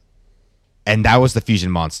 packs. And that was the fusion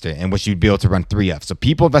monster, and which you'd be able to run 3 of. So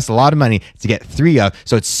people invest a lot of money to get 3 of.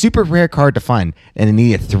 So it's super rare card to find, and they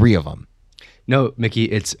needed 3 of them. No, Mickey,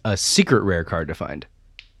 it's a secret rare card to find.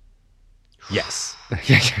 Yes.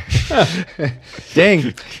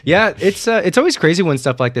 Dang. Yeah, it's always crazy when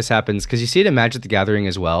stuff like this happens because you see it in Magic the Gathering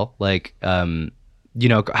as well. Like, you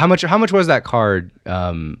know, how much was that card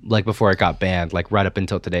like before it got banned? Like right up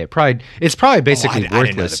until today, it's probably basically I didn't know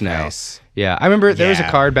worthless the now. price. Yeah, I remember there was a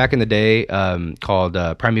Yeah. card back in the day called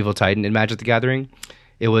Primeval Titan in Magic the Gathering.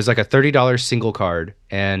 It was like a $30 single card,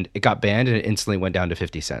 and it got banned, and it instantly went down to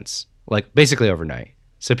 50 cents, like basically overnight.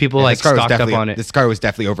 So people like This card was stocked up definitely- on it. This card was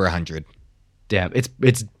definitely over 100. Damn,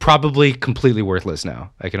 it's probably completely worthless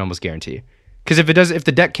now. I can almost guarantee. Because if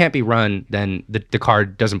the deck can't be run, then the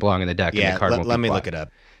card doesn't belong in the deck. and Yeah, the card won't let be me played. look it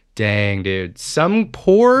up. Dang, dude, some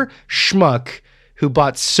poor schmuck who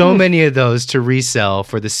bought so many of those to resell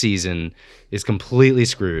for the season is completely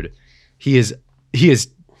screwed. He is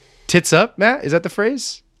tits up, Matt. Is that the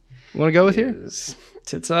phrase you want to go with here?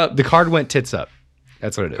 Tits up. The card went tits up.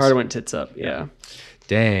 That's what it is. Card went tits up. Yeah.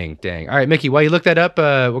 Dang. All right, Mickey, while you look that up,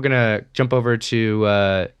 we're going to jump over to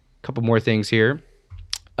a couple more things here.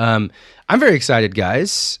 I'm very excited,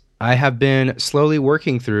 guys. I have been slowly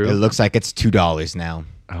working It through. looks like it's $2 now.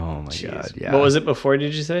 Oh, my God. Yeah. What was it before,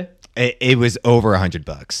 did you say? It was over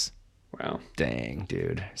 $100. Wow. Dang,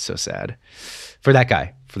 dude. So sad. For that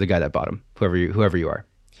guy, for the guy that bought him, whoever you are.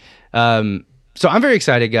 So I'm very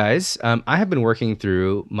excited, guys. I have been working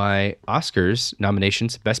through my Oscars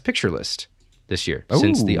nominations Best Picture list this year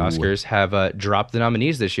since the Ooh. Oscars have dropped the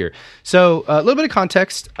nominees this year. So a little bit of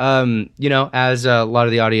context, you know, as a lot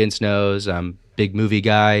of the audience knows, big movie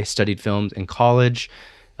guy, studied films in college,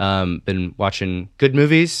 been watching good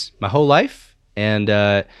movies my whole life. And,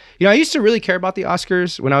 you know, I used to really care about the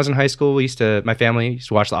Oscars when I was in high school. My family used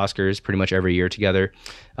to watch the Oscars pretty much every year together.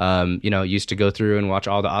 You know, used to go through and watch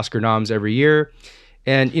all the Oscar noms every year.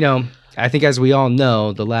 And, you know, I think as we all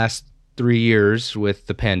know, the last 3 years with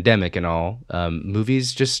the pandemic and all,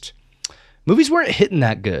 movies weren't hitting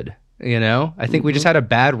that good. You know, I think we just had a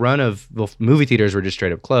bad run of movie theaters were just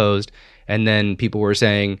straight up closed. And then people were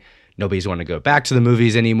saying, nobody's want to go back to the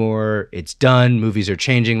movies anymore. It's done. Movies are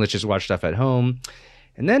changing. Let's just watch stuff at home.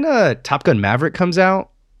 And then Top Gun Maverick comes out.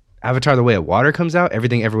 Avatar The Way of Water comes out.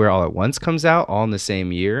 Everything Everywhere All at Once comes out all in the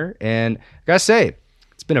same year. And I gotta say,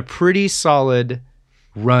 it's been a pretty solid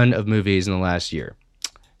run of movies in the last year.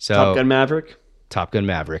 So Top Gun Maverick. Top Gun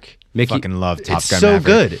Maverick. Mickey, Fucking love Top it's Gun so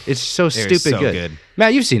Maverick. good. It's so is stupid so good. good.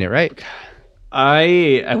 Matt, you've seen it, right?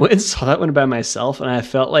 I went and saw that one by myself, and I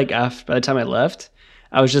felt like by the time I left,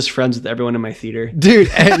 I was just friends with everyone in my theater. Dude,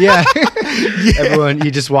 yeah. Everyone,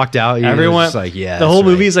 you just walked out. Everyone, just like, yeah. the whole that's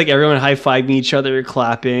right. movie is like everyone high fiving each other,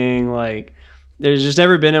 clapping. Like, there's just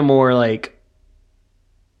never been a more like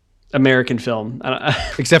American film.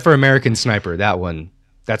 Except for American Sniper, that one,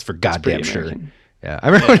 that's for goddamn pretty sure. American. Yeah, I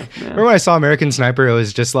remember when I saw American Sniper, it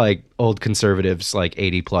was just like old conservatives, like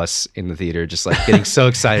 80 plus in the theater, just like getting so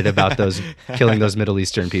excited about those killing those Middle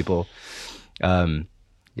Eastern people.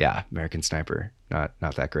 Yeah, American Sniper, not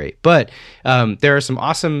that great. But there are some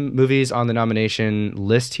awesome movies on the nomination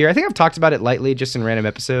list here. I think I've talked about it lightly just in random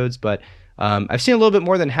episodes, but I've seen a little bit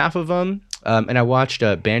more than half of them. And I watched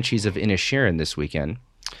Banshees of Inisherin this weekend,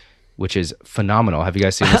 which is phenomenal. Have you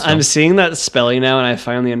guys seen this film? I'm seeing that spelling now, and I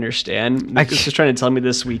finally understand. Nick was just trying to tell me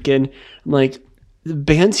this weekend. I'm like, the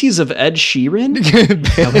Banshees of Ed Sheeran?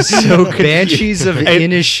 I was so confused. Banshees of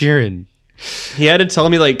Inisherin. He had to tell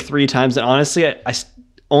me like 3 times, and honestly, I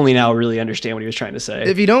only now really understand what he was trying to say.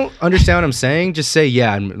 If you don't understand what I'm saying, just say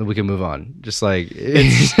yeah, and we can move on. Just like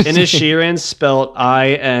it's Inisherin, spelled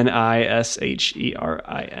Inisherin.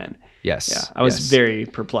 Yes. Yeah, I was very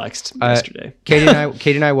perplexed yesterday. Katie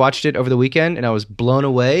and I watched it over the weekend, and I was blown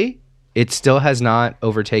away. It still has not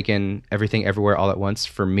overtaken Everything Everywhere All at Once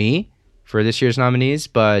for me for this year's nominees,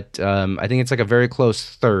 but I think it's like a very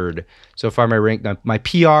close third. So far, my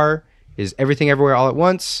PR is Everything Everywhere All at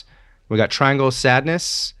Once. We got Triangle of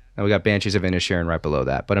Sadness, and we got Banshees of Inisherin right below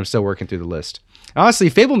that. But I'm still working through the list. Honestly,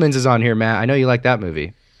 Fabelmans is on here, Matt. I know you like that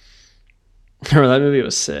movie. That movie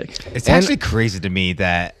was sick. It's actually crazy to me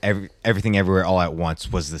that Everything Everywhere All at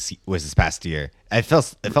Once was this past year. It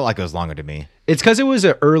felt like it was longer to me. It's because it was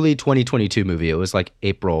an early 2022 movie. It was like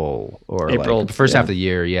April like the first half of the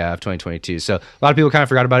year, of 2022. So a lot of people kind of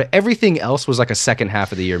forgot about it. Everything else was like a second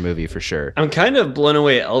half of the year movie for sure. I'm kind of blown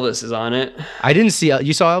away Elvis is on it. I didn't see.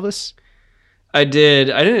 You saw Elvis? I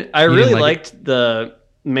did. I really liked the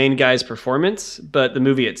main guy's performance, but the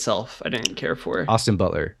movie itself, I didn't care for. Austin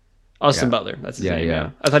Butler. Butler. That's his name.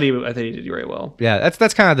 Yeah. I thought he did very well. Yeah,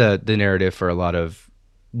 that's kind of the narrative for a lot of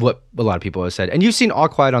what a lot of people have said. And you've seen All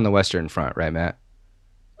Quiet on the Western Front, right, Matt?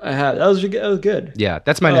 I have. That was good. Yeah,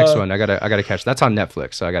 that's my next one. I gotta catch. That's on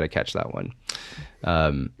Netflix, so I gotta catch that one.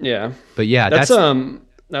 Yeah. But yeah, that's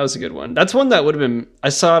that was a good one. That's one that would have been. I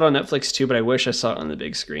saw it on Netflix too, but I wish I saw it on the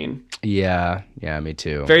big screen. Yeah, me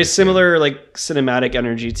too. Very similar, like cinematic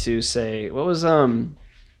energy to say what was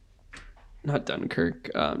not Dunkirk,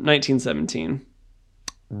 1917.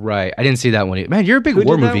 Right, I didn't see that one either. Man, you're a big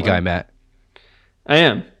war movie guy, Matt. I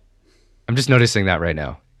am. I'm just noticing that right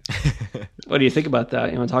now. What do you think about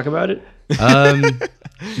that? You want to talk about it?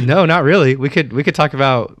 No, not really. We could talk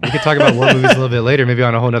about war movies a little bit later, maybe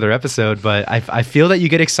on a whole nother episode. But I feel that you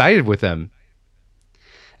get excited with them.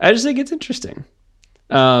 I just think it's interesting.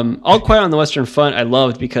 All Quiet on the Western Front I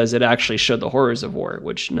loved because it actually showed the horrors of war,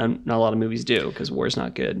 which not a lot of movies do because war is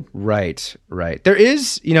not good. Right. There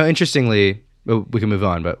is, interestingly, we can move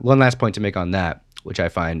on, but one last point to make on that, which I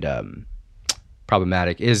find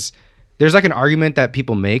problematic, is there's like an argument that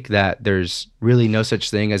people make that there's really no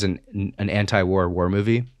such thing as an anti-war war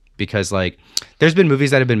movie because like there's been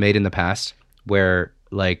movies that have been made in the past where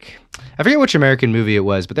like I forget which American movie it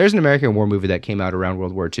was, but there's an American war movie that came out around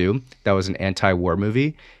World War II that was an anti-war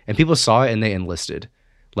movie, and people saw it and they enlisted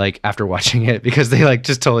like after watching it because they like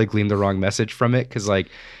just totally gleaned the wrong message from it because like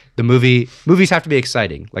the movies have to be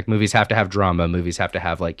exciting. Like movies have to have drama. Movies have to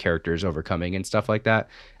have like characters overcoming and stuff like that.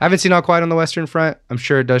 I haven't seen All Quiet on the Western Front. I'm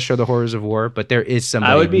sure it does show the horrors of war, but there is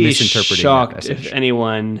somebody I would be misinterpreting shocked that message. if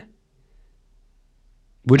anyone.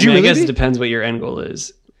 Would you? I really guess be? it depends what your end goal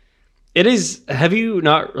is. It is. Have you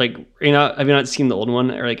not seen the old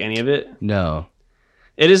one or like any of it? No.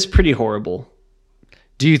 It is pretty horrible.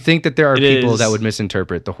 Do you think that there are people that would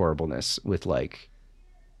misinterpret the horribleness with like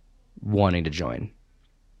wanting to join?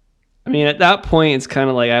 I mean, at that point, it's kind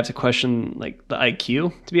of like I have to question like the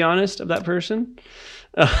IQ, to be honest, of that person.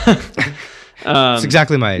 It's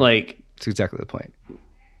exactly it's exactly the point.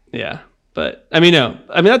 Yeah, but I mean, no.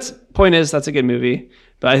 I mean, that's a good movie.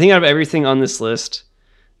 But I think out of everything on this list,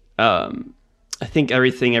 I think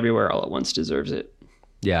Everything Everywhere All at Once deserves it.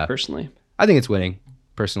 Yeah, personally, I think it's winning.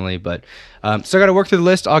 Personally, but so I got to work through the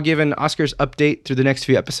list. I'll give an Oscars update through the next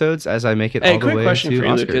few episodes as I make it all the way question to for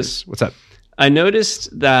you, Oscars. Lucas. What's up? I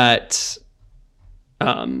noticed that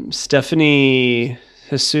Stephanie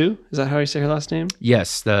Hsu, is that how you say her last name?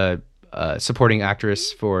 Yes, the supporting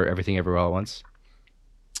actress for Everything Everywhere All at Once.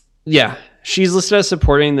 Yeah, she's listed as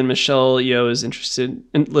supporting. Then Michelle Yeoh is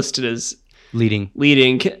listed as leading.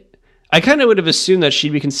 I kind of would have assumed that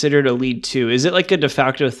she'd be considered a lead too. Is it like a de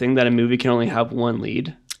facto thing that a movie can only have one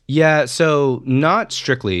lead? Yeah, so not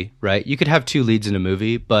strictly, right? You could have two leads in a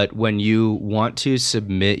movie, but when you want to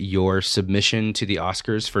submit your submission to the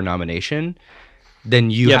Oscars for nomination,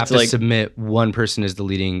 then you have to submit one person as the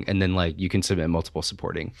leading, and then like you can submit multiple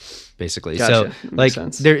supporting, basically. Gotcha. So like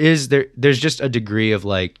there's just a degree of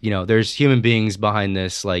like, there's human beings behind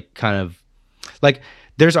this, like kind of like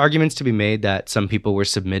there's arguments to be made that some people were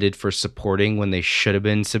submitted for supporting when they should have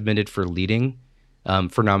been submitted for leading.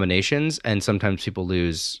 For nominations, and sometimes people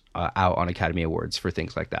lose out on Academy Awards for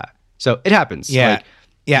things like that. So it happens. Yeah.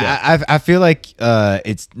 I feel like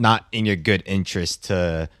it's not in your good interest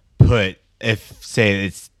to put, if say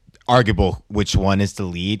it's arguable which one is the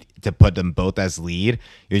lead, to put them both as lead.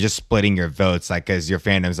 You're just splitting your votes, like, because your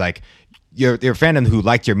fandom's like your fandom who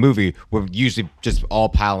liked your movie would usually just all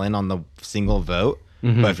pile in on the single vote.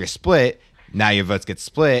 But if you're split, now your votes get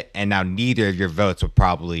split, and now neither of your votes would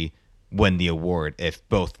probably win the award if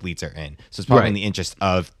both leads are in. So it's probably in the interest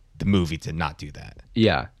of the movie to not do that.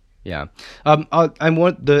 Yeah. I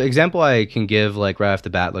want the example I can give, like right off the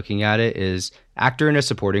bat, looking at it, is actor in a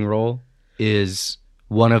supporting role is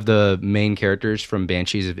one of the main characters from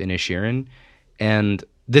Banshees of Inisherin, and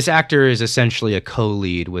this actor is essentially a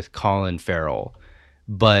co-lead with Colin Farrell,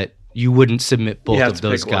 but you wouldn't submit both of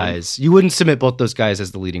those guys. You wouldn't submit both those guys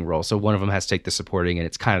as the leading role, so one of them has to take the supporting, and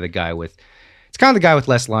it's kind of the guy with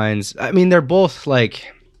less lines. I mean, they're both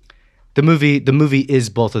like. The movie is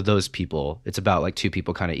both of those people. It's about like two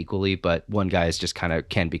people kind of equally, but one guy is just kind of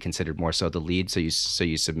can be considered more so the lead. So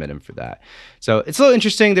you submit him for that. So it's a little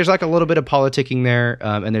interesting. There's like a little bit of politicking there,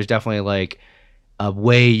 and there's definitely like a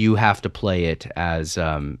way you have to play it as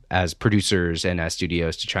producers and as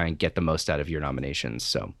studios to try and get the most out of your nominations.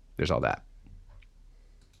 So there's all that.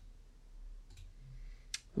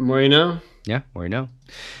 The more you know. Yeah, more you know.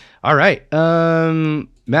 All right,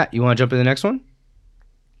 Matt, you want to jump in the next one?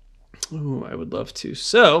 Oh, I would love to.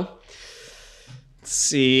 So, let's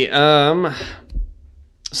see. So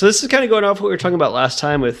this is kind of going off what we were talking about last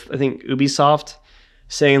time with, I think, Ubisoft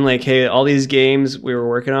saying like, hey, all these games we were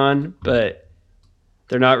working on, but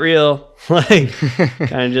they're not real. Like,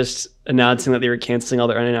 kind of just announcing that they were canceling all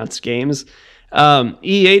their unannounced games.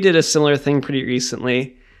 EA did a similar thing pretty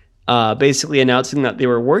recently, basically announcing that they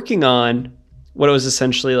were working on what it was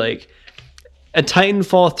essentially like a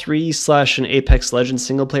Titanfall 3 / an Apex Legends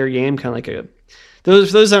single player game, kind of like a for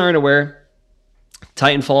those that aren't aware,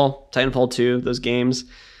 Titanfall 2, those games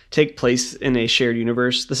take place in a shared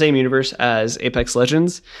universe, the same universe as Apex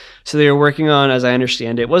Legends. So they were working on, as I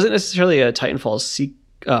understand it, wasn't necessarily a Titanfall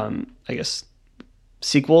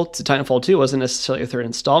sequel to Titanfall 2, it wasn't necessarily a third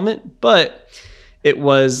installment, but it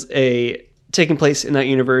was taking place in that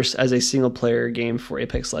universe as a single player game for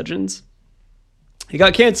Apex Legends. It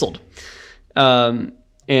got canceled.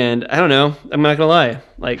 And I don't know, I'm not gonna lie,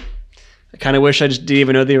 like I kind of wish I just didn't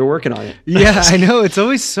even know they were working on it. Yeah, I know, it's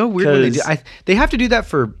always so weird when they do. They have to do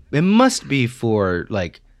that it must be for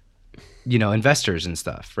like, investors and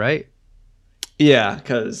stuff, right? Yeah,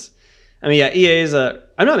 because I mean, yeah, EA is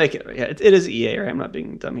it is EA, right? I'm not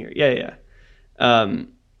being dumb here. Yeah. I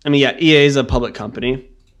mean, yeah, EA is a public company,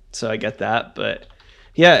 so I get that, but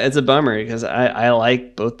yeah, it's a bummer because I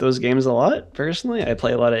like both those games a lot personally. I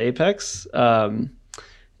play a lot of Apex, and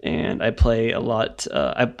I play a lot.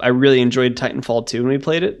 I really enjoyed Titanfall 2 when we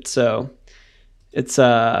played it, so it's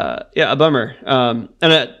a bummer. And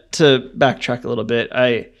to backtrack a little bit,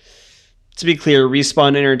 to be clear,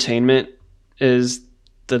 Respawn Entertainment is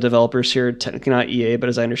the developers here. Technically not EA, but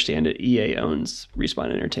as I understand it, EA owns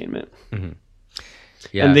Respawn Entertainment. Mm-hmm.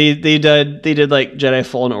 Yeah, and they did like Jedi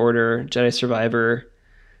Fallen Order, Jedi Survivor.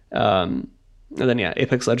 And then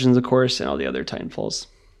Apex Legends, of course, and all the other Titanfalls.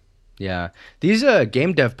 Yeah, these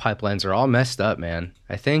game dev pipelines are all messed up, man.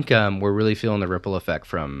 I think we're really feeling the ripple effect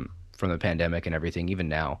from the pandemic and everything, even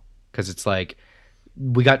now, because it's like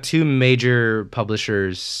we got two major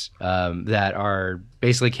publishers that are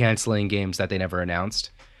basically canceling games that they never announced,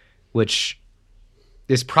 which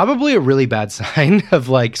is probably a really bad sign of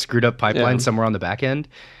like screwed up pipeline somewhere on the back end.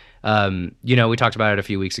 We talked about it a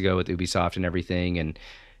few weeks ago with Ubisoft and everything, and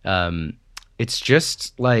it's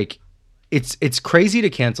just like it's crazy to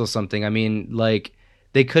cancel something. I mean, like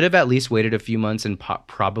they could have at least waited a few months and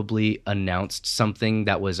probably announced something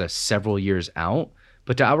that was several years out,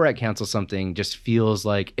 but to outright cancel something just feels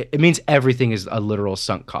like it means everything is a literal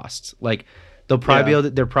sunk cost. Like they'll probably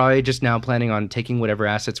they're probably just now planning on taking whatever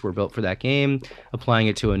assets were built for that game, applying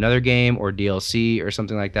it to another game or DLC or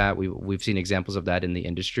something like that. We've seen examples of that in the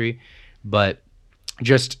industry, but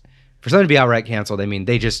just for something to be outright canceled, I mean,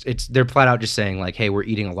 they're flat out just saying like, hey, we're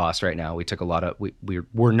eating a loss right now. We took a lot of,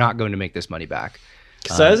 we're not going to make this money back.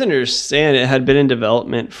 Because as I understand, it had been in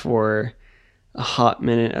development for a hot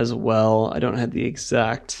minute as well. I don't have the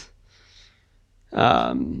exact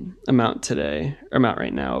amount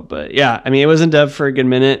right now, but yeah, I mean, it was in dev for a good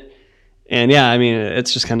minute, and yeah, I mean,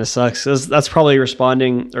 it's just kind of sucks. That's probably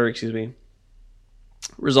resulting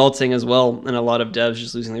as well in a lot of devs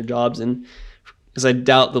just losing their jobs, and because I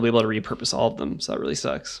doubt they'll be able to repurpose all of them, so that really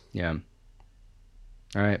sucks. Yeah.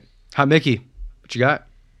 All right, Hot Mickey, what you got?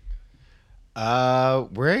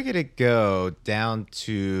 We're gonna go down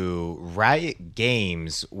to Riot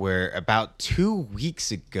Games, where about 2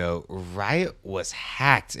 weeks ago, Riot was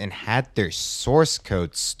hacked and had their source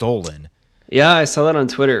code stolen. Yeah, I saw that on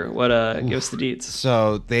Twitter. What give us the deets.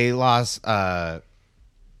 So they lost.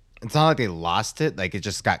 It's not like they lost it; like it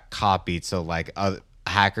just got copied. So like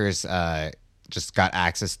hackers just got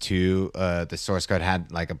access to the source code.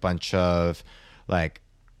 Had like a bunch of like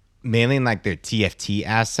mainly like their TFT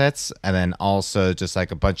assets, and then also just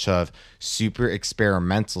like a bunch of super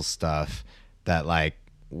experimental stuff that like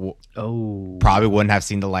probably wouldn't have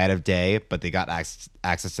seen the light of day, but they got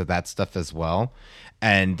access to that stuff as well,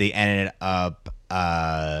 and they ended up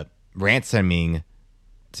ransoming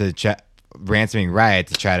Riot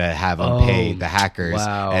to try to have them pay the hackers.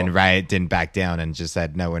 Wow. And Riot didn't back down and just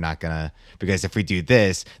said, no, we're not gonna, because if we do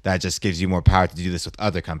this, that just gives you more power to do this with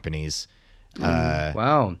other companies.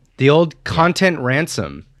 Wow, the old content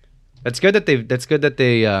ransom. That's good that they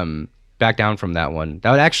backed down from that one.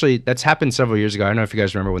 That's happened several years ago. I don't know if you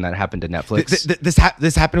guys remember when that happened to Netflix.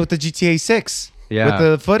 This happened with the GTA 6. Yeah. With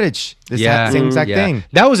the footage. Same exact thing.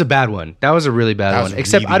 That was a bad one. That was a really bad was one. a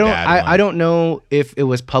Except really I don't bad one. I don't know if it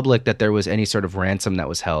was public that there was any sort of ransom that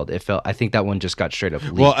was held. I think that one just got straight up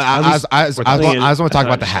leaked. Well, I was want to talk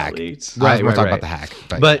about the hack. Right. About the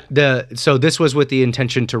hack. So this was with the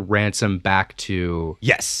intention to ransom back to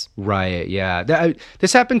Yes. Riot. Yeah.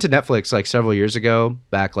 This happened to Netflix like several years ago,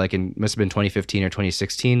 back like in must have been 2015 or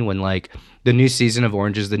 2016, when like the new season of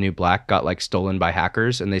Orange is the New Black got like stolen by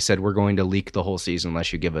hackers, and they said, we're going to leak the whole season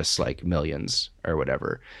unless you give us like millions or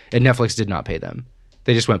whatever. And Netflix did not pay them.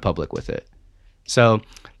 They just went public with it. So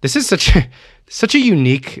this is such a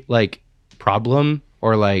unique like problem,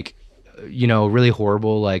 or like, you know, really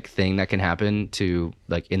horrible like thing that can happen to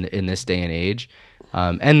like in this day and age.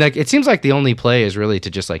 And like it seems like the only play is really to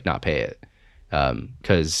just like not pay it.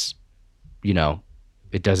 Because, you know,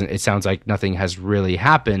 it sounds like nothing has really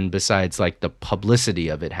happened besides like the publicity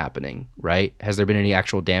of it happening, right? Has there been any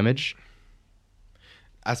actual damage?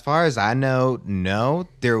 As far as I know, no.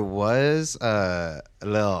 There was a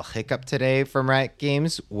little hiccup today from Riot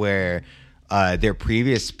Games where their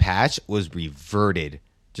previous patch was reverted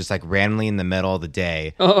just like randomly in the middle of the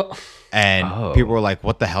day. And people were like,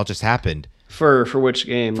 what the hell just happened? For which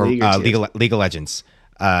game? For League of Legends.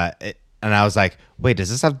 And I was like, wait, does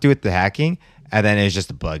this have to do with the hacking? And then it was just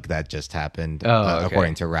a bug that just happened,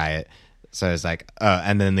 according to Riot. So it's like,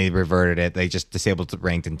 and then they reverted it. They just disabled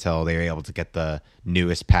ranked until they were able to get the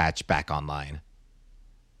newest patch back online.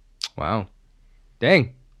 Wow.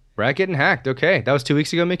 Dang. Riot getting hacked. Okay. That was 2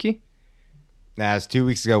 weeks ago, Mickey? That was 2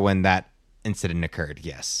 weeks ago when that incident occurred,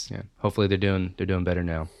 yes. Yeah. Hopefully they're doing better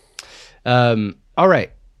now. All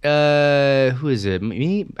right. Who is it?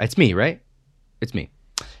 Me? It's me, right? It's me.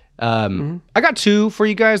 I got two for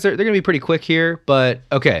you guys. They're gonna be pretty quick here, but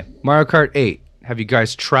okay. Mario Kart 8. Have you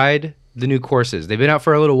guys tried the new courses? They've been out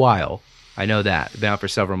for a little while. I know that. They've been out for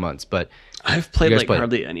several months, but I've played like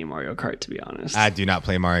hardly any Mario Kart, to be honest. I do not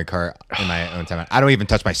play Mario Kart in my own time. I don't even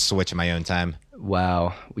touch my Switch in my own time.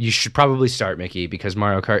 Wow. You should probably start, Mickey, because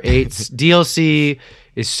Mario Kart 8's DLC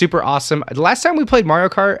is super awesome. The last time we played Mario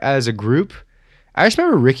Kart as a group, I just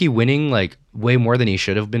remember Ricky winning like way more than he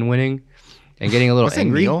should have been winning and getting a little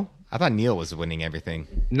angry. Neil? I thought Neil was winning everything.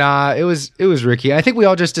 Nah, it was Ricky. I think we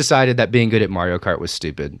all just decided that being good at Mario Kart was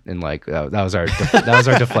stupid, and like that was our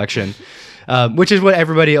deflection, which is what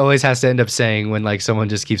everybody always has to end up saying when like someone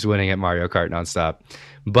just keeps winning at Mario Kart nonstop.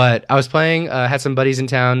 But I was playing, had some buddies in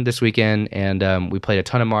town this weekend, and we played a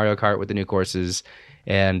ton of Mario Kart with the new courses,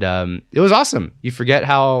 and it was awesome. You forget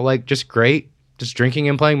how like just great just drinking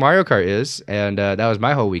and playing Mario Kart is, and that was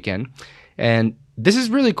my whole weekend. And this is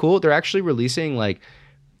really cool. They're actually releasing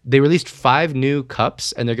they released 5 new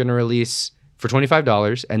cups, and they're going to release for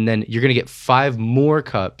 $25, and then you're going to get 5 more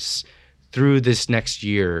cups through this next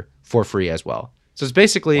year for free as well. So it's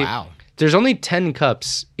basically, there's only 10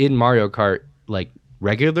 cups in Mario Kart like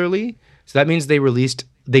regularly. So that means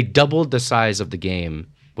they doubled the size of the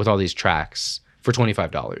game with all these tracks for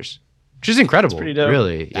 $25. Which is incredible,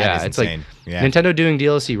 really. That is insane. Like Nintendo doing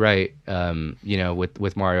DLC right, you know,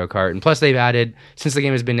 with Mario Kart. And plus they've added, since the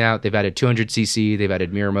game has been out, they've added 200cc, they've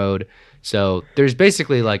added mirror mode. So there's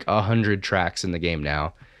basically like 100 tracks in the game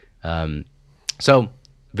now. So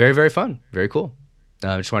very, very fun. Very cool.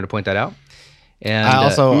 Just wanted to point that out. And I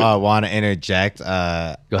also want to interject. Go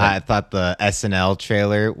ahead. I thought the SNL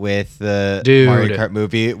trailer with the Mario Kart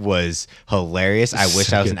movie was hilarious. I wish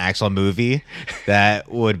that was an actual movie.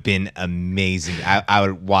 That would have been amazing. I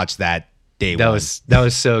would watch that day one. That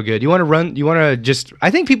was so good. You want to I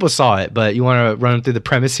think people saw it, but you want to run through the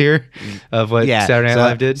premise here of what Saturday Night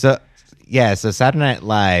Live did? So Yeah, so Saturday Night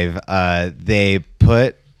Live, they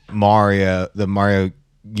put the Mario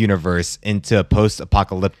universe into a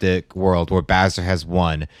post-apocalyptic world where Bowser has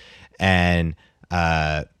won, and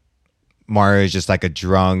Mario is just like a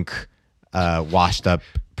drunk, washed-up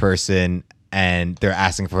person, and they're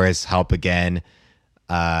asking for his help again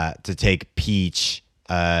to take Peach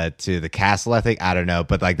to the castle. I think, I don't know,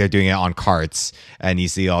 but like they're doing it on carts, and you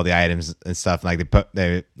see all the items and stuff. And, like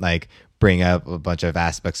they like bring up a bunch of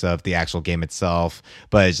aspects of the actual game itself,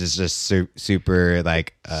 but it's just super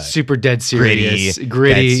like super dead serious,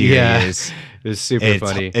 gritty. Yeah, it was super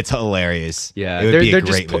funny. It's hilarious. Yeah, it would be a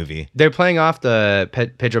great movie. They're playing off the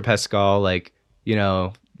Pedro Pascal, like, you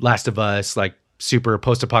know, Last of Us, like super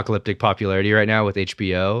post-apocalyptic popularity right now with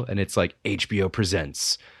HBO, and it's like HBO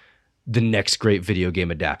presents the next great video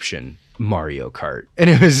game adaptation, Mario Kart,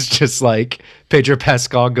 and it was just like Pedro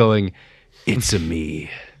Pascal going, "It's a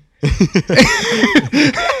me."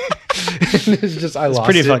 It's just I lost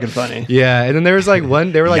pretty it. fucking funny. Yeah, and then there was like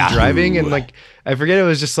one, they were like driving, and like I forget, it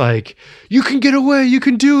was just like, "You can get away, you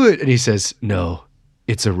can do it," and he says, "No,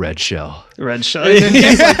 it's a red shell." Red shell. And then he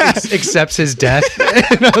just, like, accepts his death,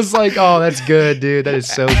 and I was like, "Oh, that's good, dude. That is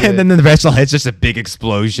so good." And then the red shell hits just a big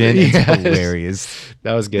explosion. It's Yes. hilarious.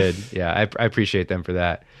 That was good. Yeah, I appreciate them for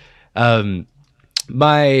that.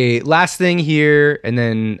 My last thing here, and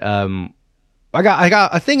then I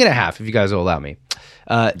got a thing and a half, if you guys will allow me.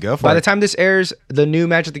 Go for By it. the time this airs, the new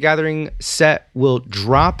Magic the Gathering set will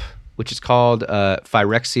drop, which is called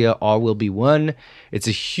Phyrexia All Will Be One. It's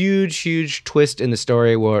a huge twist in the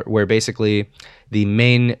story where basically the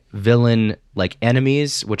main villain, like,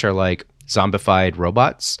 enemies, which are like zombified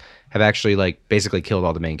robots, have actually like basically killed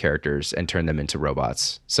all the main characters and turned them into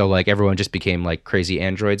robots. So like everyone just became like crazy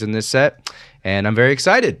androids in this set. And I'm very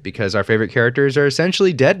excited because our favorite characters are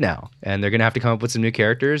essentially dead now, and they're going to have to come up with some new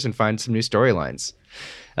characters and find some new storylines.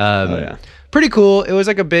 Pretty cool. It was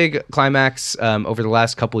like a big climax over the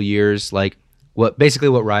last couple years. Like what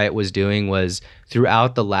Riot was doing was,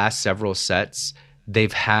 throughout the last several sets,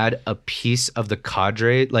 they've had a piece of the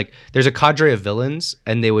cadre. Like there's a cadre of villains,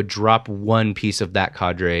 and they would drop one piece of that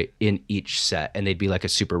cadre in each set, and they'd be like a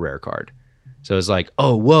super rare card. So it was like,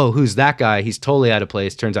 oh, whoa, who's that guy? He's totally out of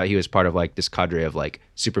place. Turns out he was part of like this cadre of like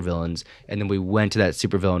supervillains. And then we went to that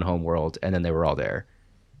supervillain home world, and then they were all there.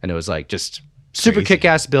 And it was like just super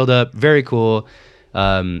kick-ass build-up. Very cool.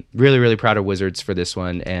 Really proud of Wizards for this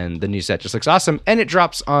one. And the new set just looks awesome. And it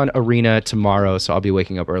drops on Arena tomorrow, so I'll be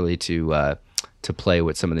waking up early to play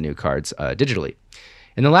with some of the new cards digitally.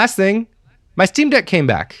 And the last thing, my Steam Deck came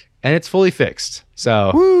back, and it's fully fixed.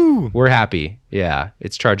 So we're happy. Yeah,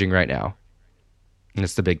 it's charging right now. And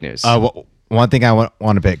it's the big news. One thing I want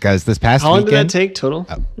to bit, because this past How long weekend, did that take total?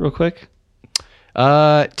 Real quick.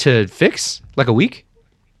 To fix? Like a week?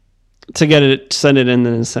 To get it, send it in,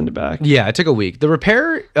 and then send it back. Yeah, it took a week. The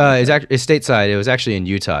repair is stateside. It was actually in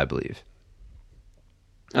Utah, I believe.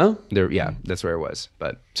 Oh, Yeah, that's where it was.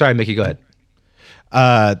 But sorry, Mickey, go ahead.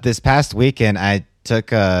 this past weekend, I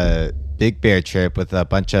took a Big Bear trip with a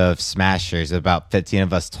bunch of Smashers, about 15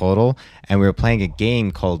 of us total, and we were playing a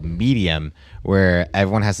game called Medium, where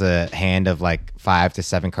everyone has a hand of like 5 to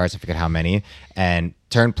 7 cards, I forget how many, and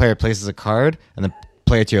turn player places a card, and the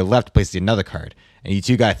player to your left places another card, and you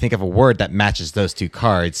two got to think of a word that matches those two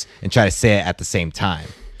cards and try to say it at the same time.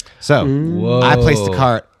 So I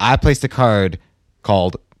placed a card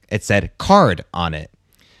called, it said card on it.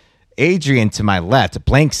 Adrian to my left,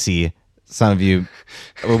 Blanksy, some of you,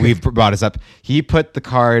 we've brought us up, he put the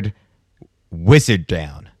card wizard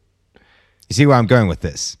down. You see where I'm going with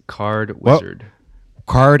this? Card wizard.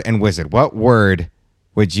 Card and wizard. What word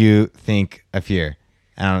would you think of here?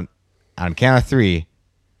 On count of 3,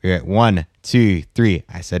 we're at 1, 2, 3.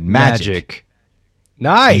 I said magic.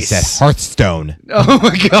 Nice. He said Hearthstone. Oh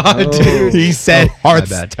my god, dude. He said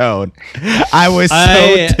Hearthstone. I was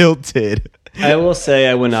so tilted. I will say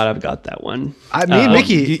I would not have got that one. Me and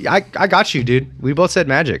Mickey, I got you, dude. We both said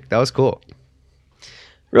magic. That was cool.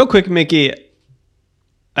 Real quick, Mickey,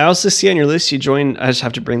 I also see on your list you joined. I just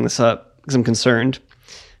have to bring this up because I'm concerned.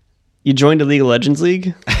 You joined a League of Legends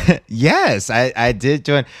league? Yes, I did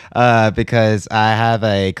join because I have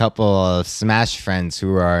a couple of Smash friends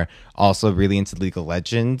who are also really into League of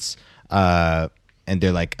Legends. And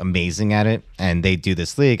they're like amazing at it, and they do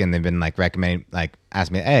this league, and they've been like recommending, like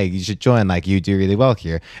ask me, hey, you should join, like you do really well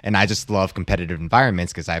here. And I just love competitive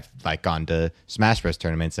environments because I've like gone to Smash Bros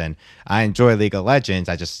tournaments, and I enjoy League of Legends.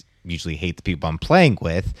 I just usually hate the people I'm playing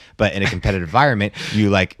with, but in a competitive environment, you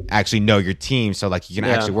like actually know your team, so like you can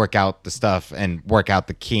actually work out the stuff and work out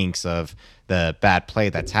the kinks of the bad play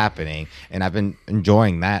that's happening, and I've been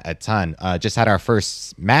enjoying that a ton. Just had our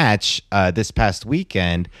first match this past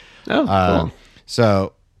weekend. Oh, cool.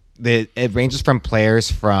 So it ranges from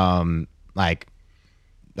players from like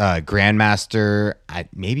Grandmaster,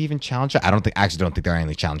 maybe even Challenger. I don't think there are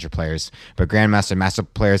any Challenger players, but Grandmaster, Master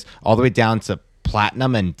players, all the way down to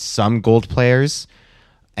Platinum and some Gold players.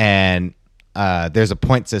 And there's a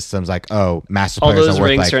point systems like, Master All players those are worth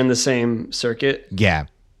ranks like, are in the same circuit. yeah,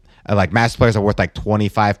 like Master players are worth like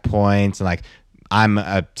 25 points, and like I'm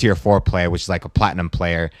a tier 4 player, which is like a Platinum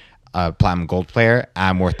player. Platinum Gold player,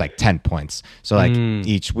 I'm worth like 10 points. So like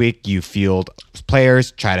each week you field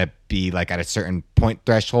players, try to be like at a certain point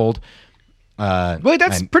threshold. Wait,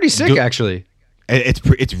 that's pretty sick, actually.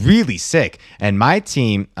 It's really sick. And my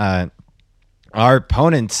team, our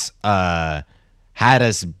opponents had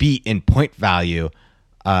us beat in point value.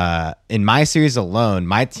 In my series alone,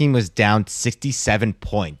 my team was down 67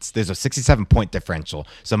 points. There's a 67 point differential.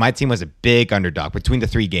 So my team was a big underdog between the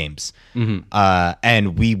 3 games.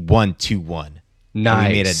 And we won 2-1. Nice.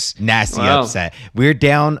 We made a nasty upset. We're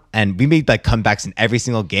down, and we made like comebacks in every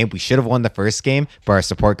single game. We should have won the first game, but our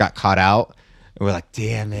support got caught out. And we're like,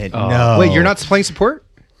 damn it, no. Wait, you're not playing support?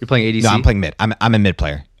 You're playing ADC? No, I'm playing mid. I'm a mid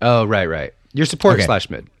player. Oh, right. You're support /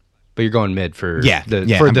 mid. But you're going mid for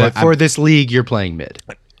for this league. You're playing mid.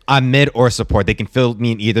 I'm mid or support. They can fill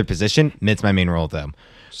me in either position. Mid's my main role, though.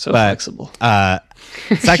 So flexible.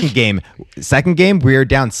 Second game, we were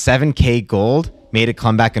down 7K gold. Made a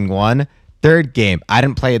comeback and won. Third game, I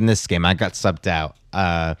didn't play in this game. I got subbed out.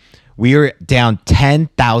 We were down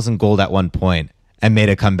 10,000 gold at one point and made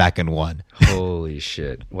a comeback and won. Holy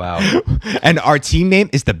shit! Wow. And our team name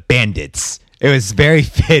is the Bandits. It was very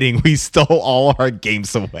fitting. We stole all our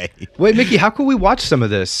games away. Wait, Mickey, how can we watch some of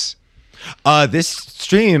this? This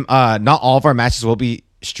stream, not all of our matches will be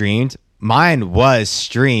streamed. Mine was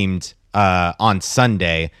streamed on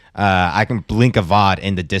Sunday. I can link a VOD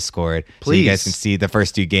in the Discord. Please. So you guys can see the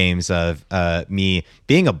first 2 games of me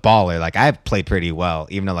being a baller. Like, I played pretty well,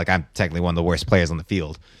 even though like I'm technically one of the worst players on the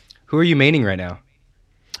field. Who are you maining right now?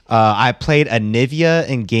 I played Anivia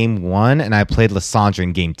in game 1, and I played Lissandra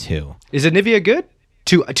in game 2. Is Anivia good?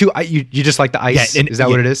 You just like the ice? Yeah, is that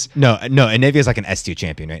what it is? No. Anivia is like an S2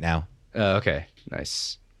 champion right now. Okay,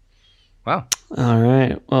 nice. Wow. All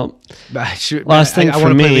right. Well, last thing I for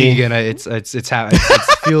want to me. play League again. It's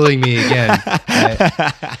fueling me again.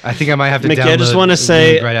 I think I might have to. Mickey, download I just want to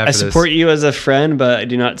say right after I support you as a friend, but I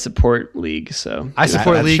do not support League. So I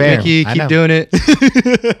support That's League, fair. Mickey. I Keep know. doing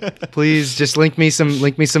it. Please, just link me some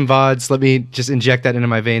VODs. Let me just inject that into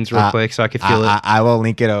my veins real quick so I can feel it. I will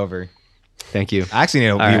link it over. Thank you. I actually need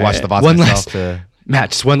to All rewatch right. the VODs One myself. last-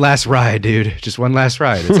 Matt, just one last ride, dude. Just one last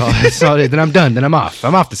ride. It's all. Then I'm done. Then I'm off.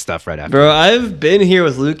 I'm off the stuff right after. bro, I've been here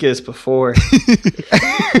with Lucas before.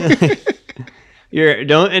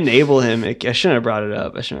 Don't enable him. I shouldn't have brought it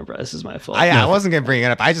up. This is my fault. I wasn't gonna bring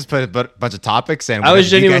it up. I just put a bunch of topics in. I was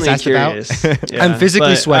whatever you guys genuinely asked curious. about. Yeah, I'm physically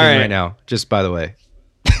but, sweating all right now. Just by the way,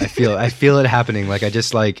 I feel it happening. Like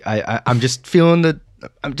I'm just feeling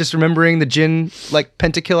I'm just remembering the Jin like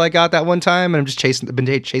pentakill I got that one time, and I'm just chasing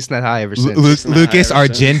that high ever since. Lucas, Nah, our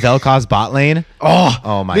ever Jin Vel'Koz bot lane.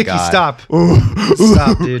 Oh my Mickey, god! stop!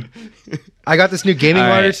 Stop, dude. I got this new gaming All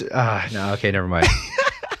right. monitor. No, okay, never mind.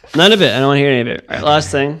 None of it. I don't want to hear any of it. All right, last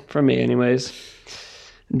thing from me, anyways.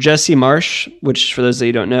 Jesse Marsh, which for those that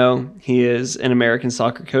you don't know, he is an American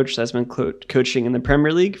soccer coach that's been coaching in the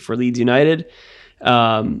Premier League for Leeds United.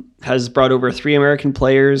 Has brought over 3 American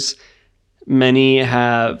players. Many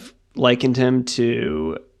have likened him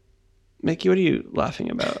to... Mickey, what are you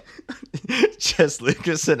laughing about? Just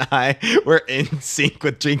Lucas and I were in sync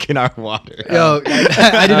with drinking our water. Yo,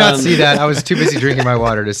 I did not see that. I was too busy drinking my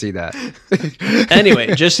water to see that.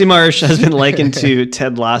 Anyway, Jesse Marsh has been likened to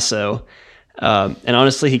Ted Lasso. And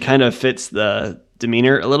honestly, he kind of fits the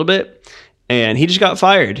demeanor a little bit. And he just got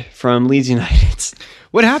fired from Leeds United.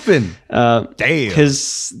 What happened? Damn.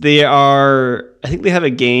 Because I think they have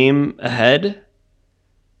a game ahead.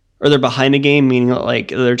 Or they're behind a game, meaning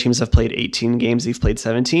like other teams have played 18 games, they've played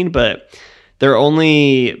 17, but they're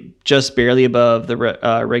only just barely above the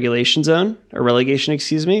relegation zone,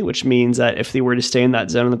 excuse me, which means that if they were to stay in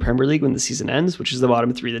that zone in the Premier League when the season ends, which is the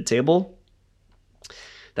bottom 3 of the table,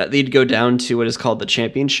 that they'd go down to what is called the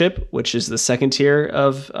Championship, which is the second tier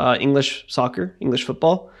of English soccer, English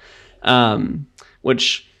football,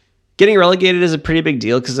 which... Getting relegated is a pretty big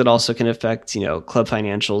deal because it also can affect, club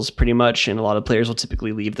financials pretty much. And a lot of players will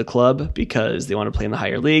typically leave the club because they want to play in the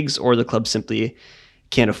higher leagues or the club simply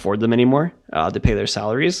can't afford them anymore to pay their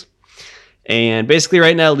salaries. And basically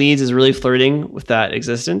right now, Leeds is really flirting with that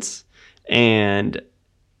existence. And,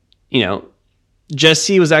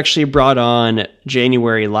 Jesse was actually brought on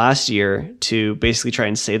January last year to basically try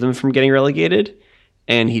and save them from getting relegated,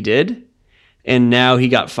 and he did. And now he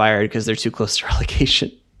got fired because they're too close to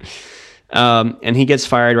relegation. And he gets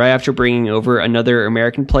fired right after bringing over another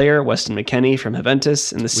American player, Weston McKennie from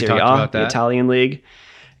Juventus in the Serie A, the Italian league.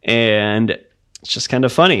 And it's just kind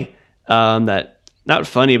of funny. That not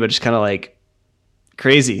funny, but just kind of like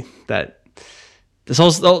crazy that the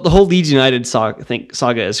whole Leeds United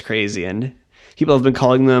saga is crazy, and people have been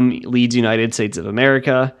calling them Leeds United States of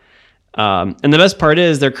America. And the best part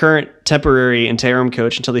is their current temporary interim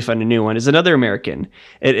coach until they find a new one is another American.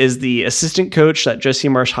 It is the assistant coach that Jesse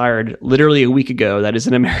Marsch hired literally a week ago. That is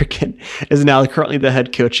an American, is now currently the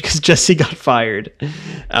head coach because Jesse got fired.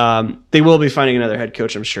 They will be finding another head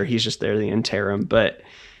coach. I'm sure he's just there, the interim, but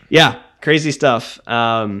yeah, crazy stuff.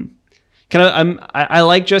 I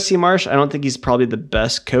like Jesse Marsch. I don't think he's probably the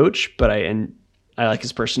best coach, but I like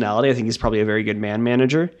his personality. I think he's probably a very good man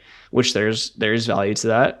manager, which there's value to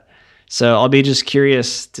that. So I'll be just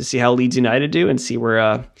curious to see how Leeds United do and see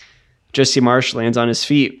where Jesse Marsch lands on his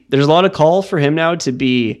feet. There's a lot of call for him now to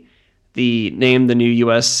be named the new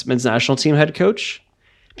U.S. men's national team head coach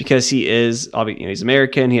because he is, he's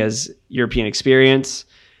American. He has European experience.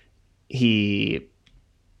 He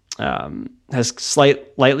has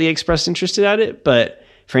lightly expressed interest at it, but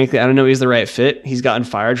frankly, I don't know if he's the right fit. He's gotten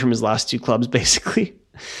fired from his last two clubs, basically.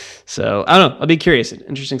 So I don't know. I'll be curious.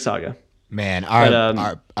 Interesting saga. Man,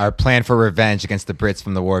 our plan for revenge against the Brits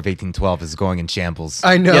from the War of 1812 is going in shambles.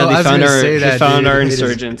 I know. Yeah, I they found our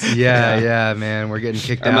insurgents. Yeah, man. We're getting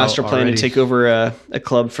kicked out. Our master plan already. to take over a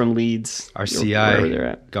club from Leeds. Our CI. CI They're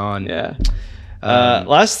at. gone. Yeah.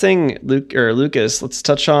 Last thing, Lucas, let's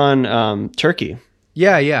touch on Turkey.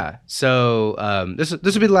 Yeah. So this will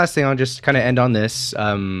be the last thing. I'll just kind of end on this.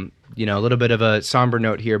 A little bit of a somber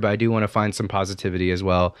note here, but I do want to find some positivity as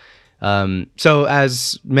well. So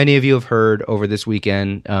as many of you have heard over this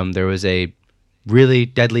weekend, there was a really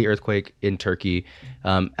deadly earthquake in Turkey.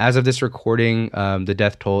 As of this recording, the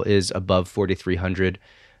death toll is above 4,300,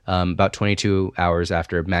 about 22 hours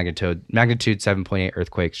after magnitude 7.8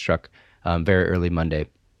 earthquake struck very early Monday.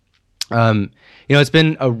 It's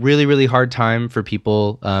been a really, really hard time for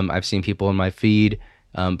people. I've seen people in my feed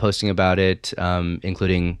posting about it,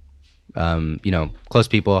 including close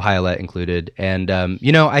people, Hyalet included. And,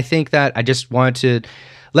 I think that I just wanted to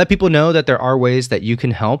let people know that there are ways that you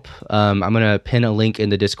can help. I'm going to pin a link in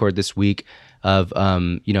the Discord this week of,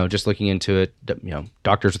 just looking into it.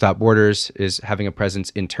 Doctors Without Borders is having a presence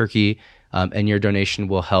in Turkey, and your donation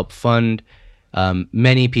will help fund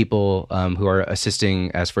many people who are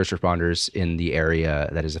assisting as first responders in the area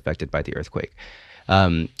that is affected by the earthquake.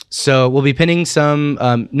 So we'll be pinning some,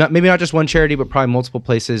 maybe not just one charity, but probably multiple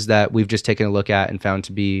places that we've just taken a look at and found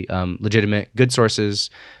to be legitimate, good sources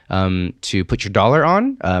to put your dollar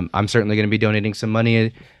on. I'm certainly going to be donating some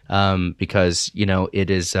money because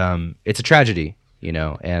it's a tragedy,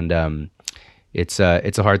 and it's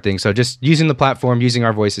a hard thing. So just using the platform, using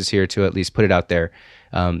our voices here to at least put it out there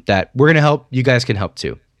that we're going to help. You guys can help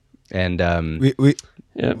too, and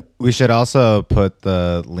we should also put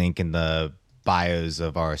the link in the bios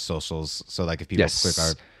of our socials, so like if people click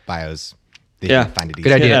our bios, they can find it easy.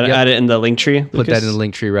 Good idea. Add it in the link tree. Put that in the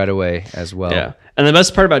link tree right away as well. Yeah, and the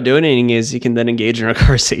best part about donating is you can then engage in a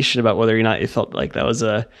conversation about whether or not you felt like that was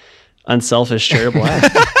a unselfish, charitable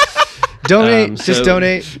act. Donate, just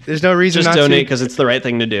donate. There's no reason just not donate to. because it's the right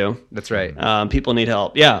thing to do. That's right. People need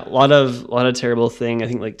help. Yeah, a lot of terrible thing. I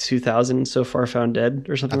think like 2,000 so far found dead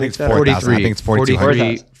or something. I think like it's that. 4,000. I think it's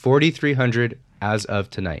 4,200. 4,300 as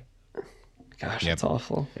of tonight. Gosh, that's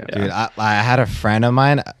awful. Yeah. Dude, I had a friend of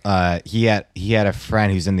mine. He had a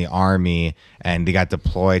friend who's in the army, and they got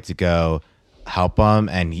deployed to go help him,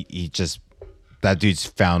 and he just, that dude's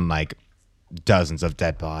found like dozens of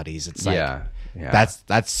dead bodies. It's like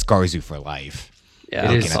that scars you for life.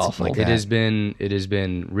 Yeah, it is awful. It has been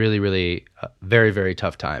really, really very, very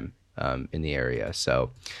tough time in the area.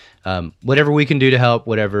 So whatever we can do to help,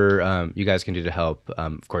 whatever you guys can do to help,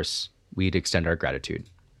 of course, we'd extend our gratitude.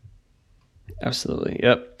 Absolutely.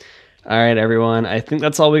 Yep. All right, everyone. I think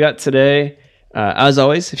that's all we got today. As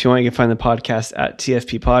always, if you want, you can find the podcast at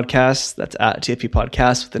TFP Podcast. That's at TFP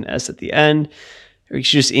Podcast with an S at the end. Or you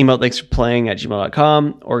should just email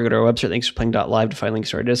thanksforplaying@gmail.com or go to our website, thanksforplaying.live, to find links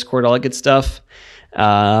to our Discord, all that good stuff.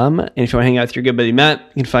 And if you want to hang out with your good buddy Matt,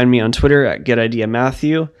 you can find me on Twitter at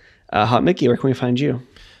GoodIdeaMatthew. Hot Mickey, where can we find you?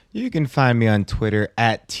 You can find me on Twitter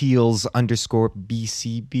at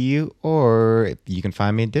Teals_BCB, or you can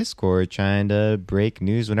find me in Discord trying to break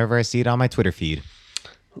news whenever I see it on my Twitter feed.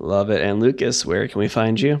 Love it. And Lucas, where can we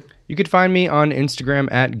find you? You could find me on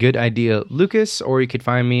Instagram at GoodIdeaLucas, or you could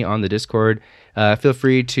find me on the Discord feel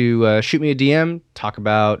free to shoot me a DM, talk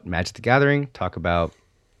about Magic the Gathering, talk about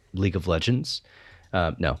League of Legends.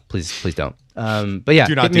 No, please don't. But yeah,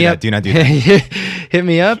 Do not hit do me that. up. Do not do that. Hit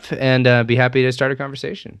me up and be happy to start a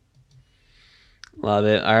conversation. Love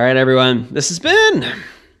it. All right, everyone. This has been.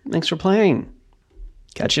 Thanks for playing.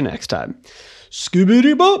 Catch you next time.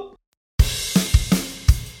 Scooby Bop.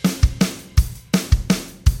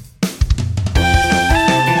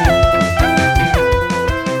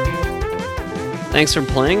 Thanks for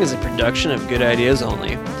Playing is a production of Good Ideas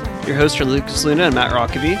Only. Your hosts are Lucas Luna and Matt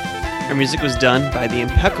Rockaby. Our music was done by the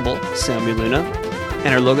impeccable Sammy Luna, and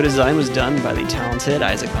our logo design was done by the talented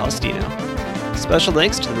Isaac Palestino. Special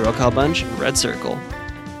thanks to the Roll Call Bunch and Red Circle.